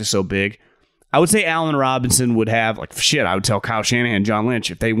contract is so big. I would say Allen Robinson would have, I would tell Kyle Shanahan and John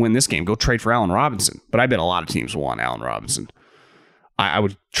Lynch, if they win this game, go trade for Allen Robinson. But I bet a lot of teams want Allen Robinson. I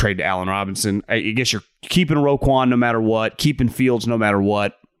would trade to Allen Robinson. I guess you're keeping Roquan no matter what, keeping Fields no matter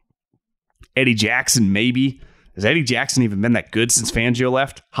what. Eddie Jackson, maybe. Has Eddie Jackson even been that good since Fangio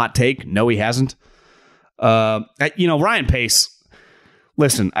left? Hot take? No, he hasn't. Ryan Pace.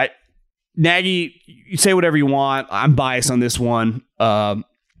 Listen, Nagy, you say whatever you want. I'm biased on this one.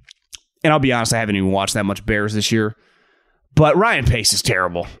 And I'll be honest, I haven't even watched that much Bears this year. But Ryan Pace is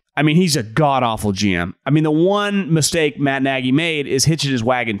terrible. He's a god-awful GM. The one mistake Matt Nagy made is hitching his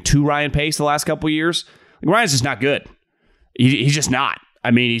wagon to Ryan Pace the last couple of years. Ryan's just not good. He's just not.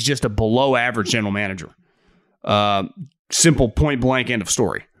 He's just a below-average general manager. Simple, point-blank, end of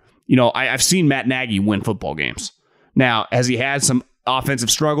story. I've seen Matt Nagy win football games. Now, has he had some offensive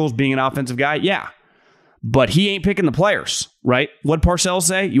struggles being an offensive guy? Yeah. but he ain't picking the players, right? What'd Parcells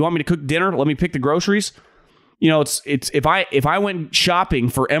say? You want me to cook dinner? Let me pick the groceries. It's if I went shopping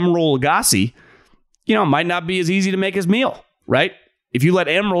for Emeril Lagasse, it might not be as easy to make his meal, right? If you let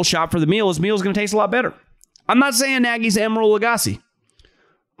Emeril shop for the meal, his meal is going to taste a lot better. I'm not saying Nagy's Emeril Lagasse,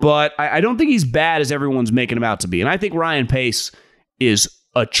 but I don't think he's bad as everyone's making him out to be. And I think Ryan Pace is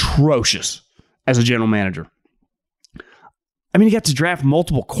atrocious as a general manager. I mean, he got to draft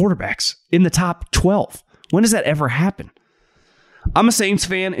multiple quarterbacks in the top 12. When does that ever happen? I'm a Saints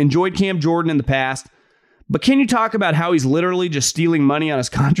fan, enjoyed Cam Jordan in the past, but can you talk about how he's literally just stealing money on his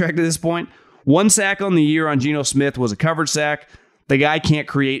contract at this point? 1 sack on the year on Geno Smith was a covered sack. The guy can't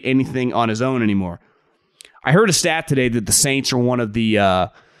create anything on his own anymore. I heard a stat today that the Saints are one of the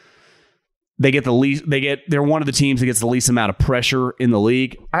they're one of the teams that gets the least amount of pressure in the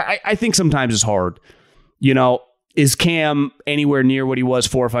league. I think sometimes it's hard. Is Cam anywhere near what he was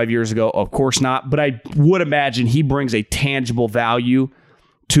 4 or 5 years ago? Of course not. But I would imagine he brings a tangible value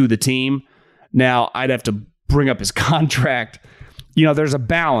to the team. Now, I'd have to bring up his contract. There's a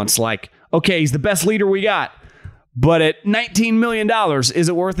balance. Like, okay, he's the best leader we got. But at $19 million, is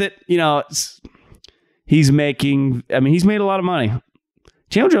it worth it? He's made a lot of money.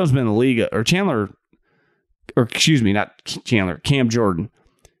 Chandler Jones has been in the league,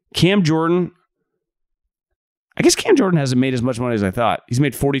 Cam Jordan. I guess Cam Jordan hasn't made as much money as I thought. He's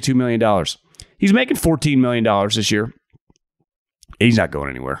made $42 million. He's making $14 million this year. He's not going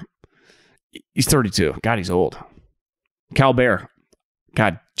anywhere. He's 32. God, he's old. Cal Bear.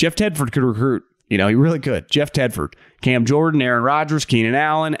 God, Jeff Tedford could recruit. He really could. Jeff Tedford. Cam Jordan, Aaron Rodgers, Keenan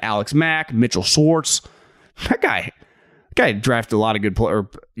Allen, Alex Mack, Mitchell Schwartz. That guy drafted a lot of good players.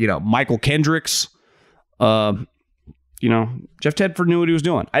 Michael Kendricks. Jeff Tedford knew what he was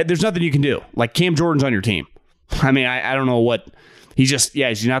doing. There's nothing you can do. Like, Cam Jordan's on your team. I mean, I don't know what. Is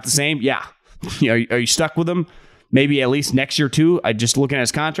he not the same? Yeah. Are you stuck with him? Maybe at least next year too? I just looking at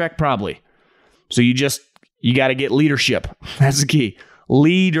his contract? Probably. So you got to get leadership. That's the key.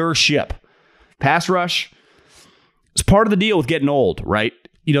 Leadership. Pass rush. It's part of the deal with getting old, right?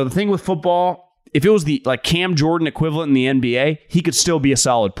 The thing with football, if it was the Cam Jordan equivalent in the NBA, he could still be a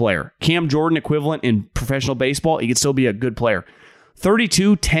solid player. Cam Jordan equivalent in professional baseball, he could still be a good player.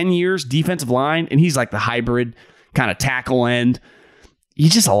 32, 10 years, defensive line, and he's like the hybrid kind of tackle end.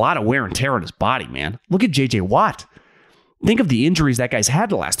 He's just a lot of wear and tear on his body, man. Look at J.J. Watt. Think of the injuries that guy's had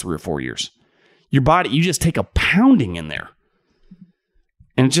the last 3 or 4 years. Your body, you just take a pounding in there.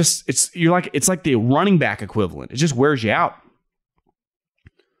 And it's like the running back equivalent. It just wears you out.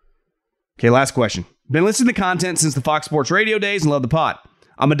 Okay, last question. Been listening to content since the Fox Sports Radio days and love the pod.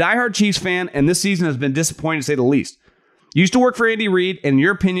 I'm a diehard Chiefs fan, and this season has been disappointing to say the least. Used to work for Andy Reid, and in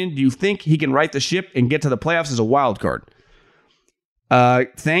your opinion, do you think he can right the ship and get to the playoffs as a wild card?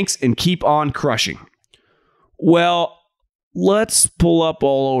 Thanks, and keep on crushing. Well, let's pull up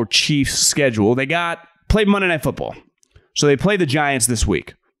all our Chiefs' schedule. They played Monday Night Football. So they play the Giants this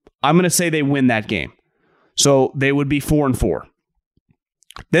week. I'm going to say they win that game. So they would be 4-4.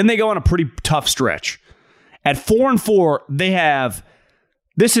 Then they go on a pretty tough stretch. At 4-4, they have,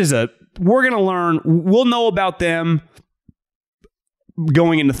 we're going to learn, we'll know about them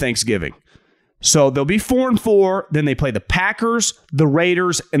going into Thanksgiving. So they'll be 4-4, then they play the Packers, the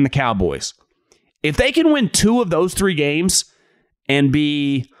Raiders, and the Cowboys. If they can win 2 of those 3 games and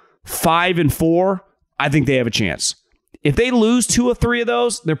be 5-4, I think they have a chance. If they lose 2 or 3 of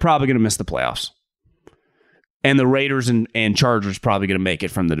those, they're probably going to miss the playoffs. And the Raiders and Chargers probably going to make it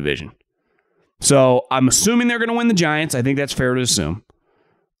from the division. So I'm assuming they're going to win the Giants. I think that's fair to assume.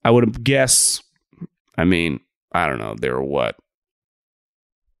 I would guess, I don't know, they're what?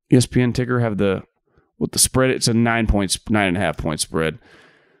 ESPN ticker have the spread? It's a 9.5 point spread.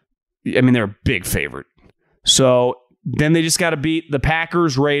 They're a big favorite. So then they just got to beat the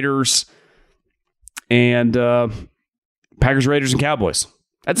Packers, Raiders, and Cowboys.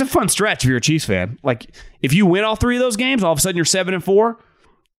 That's a fun stretch if you're a Chiefs fan. Like, if you win all 3 of those games, all of a sudden you're 7-4,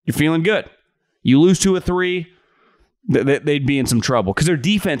 you're feeling good. You lose 2 or 3, they'd be in some trouble because their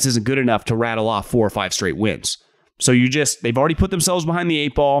defense isn't good enough to rattle off 4 or 5 straight wins. So they've already put themselves behind the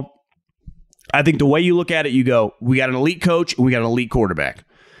 8 ball. I think the way you look at it, you go, we got an elite coach and we got an elite quarterback.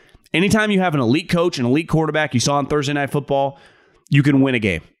 Anytime you have an elite coach and elite quarterback, you saw on Thursday Night Football, you can win a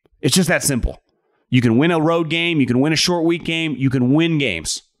game. It's just that simple. You can win a road game. You can win a short week game. You can win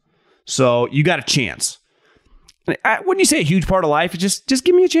games. So you got a chance. When you say a huge part of life, just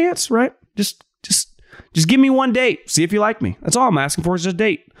give me a chance, right? Just give me one date. See if you like me. That's all I'm asking for is just a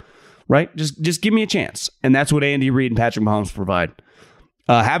date, right? Just give me a chance. And that's what Andy Reid and Patrick Mahomes provide.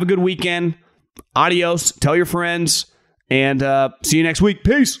 Have a good weekend. Adios. Tell your friends. And see you next week.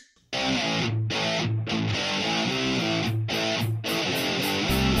 Peace.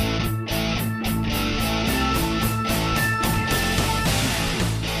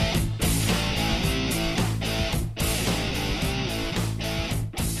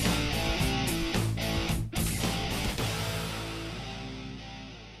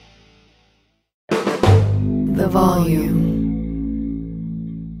 The volume.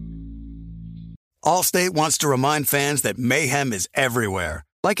 Allstate wants to remind fans that mayhem is everywhere,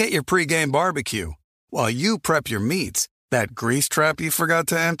 like at your pregame barbecue. While you prep your meats, that grease trap you forgot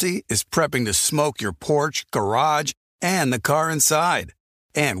to empty is prepping to smoke your porch, garage, and the car inside.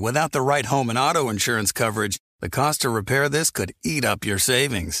 And without the right home and auto insurance coverage, the cost to repair this could eat up your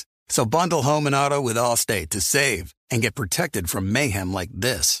savings. So bundle home and auto with Allstate to save and get protected from mayhem like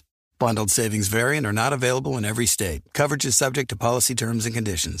this. Bundled savings vary and are not available in every state. Coverage is subject to policy terms and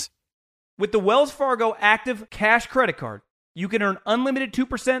conditions. With the Wells Fargo Active Cash Credit Card, you can earn unlimited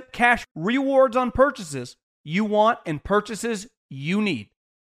 2% cash rewards on purchases you want and purchases you need.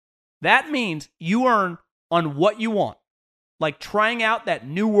 That means you earn on what you want, like trying out that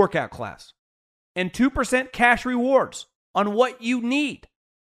new workout class, and 2% cash rewards on what you need,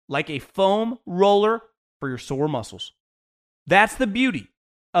 like a foam roller for your sore muscles. That's the beauty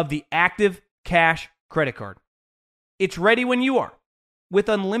of the Active Cash Credit Card. It's ready when you are, with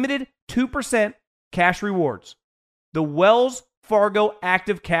unlimited 2% cash rewards. The Wells Fargo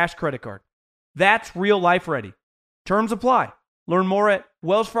Active Cash Credit Card. That's real life ready. Terms apply. Learn more at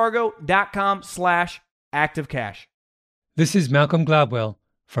wellsfargo.com/activecash. This is Malcolm Gladwell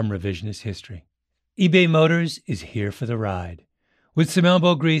from Revisionist History. eBay Motors is here for the ride. With some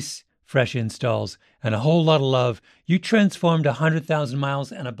elbow grease, fresh installs, and a whole lot of love, you transformed 100,000 miles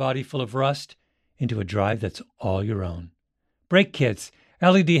and a body full of rust into a drive that's all your own. Brake kits,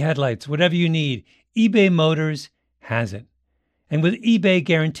 LED headlights, whatever you need, eBay Motors has it. And with eBay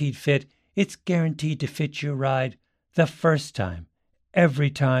Guaranteed Fit, it's guaranteed to fit your ride the first time, every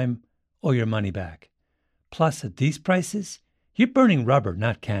time, or your money back. Plus, at these prices, you're burning rubber,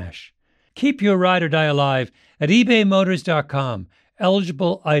 not cash. Keep your ride or die alive at ebaymotors.com.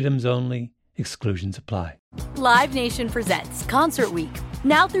 Eligible items only. Exclusions apply. Live Nation presents Concert Week.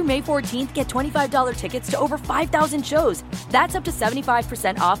 Now through May 14th, get $25 tickets to over 5,000 shows. That's up to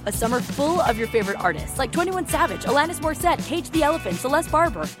 75% off a summer full of your favorite artists like 21 Savage, Alanis Morissette, Cage the Elephant, Celeste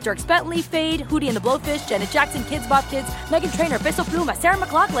Barber, Dierks Bentley, Fade, Hootie and the Blowfish, Janet Jackson, Kidz Bop Kids, Meghan Trainor, Peso Pluma, Sarah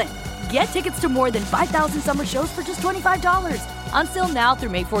McLachlan. Get tickets to more than 5,000 summer shows for just $25. Until now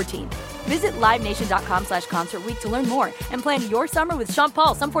through May 14th. Visit LiveNation.com/Concert Week to learn more and plan your summer with Sean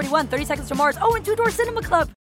Paul, Sum 41, 30 Seconds to Mars, and Two Door Cinema Club.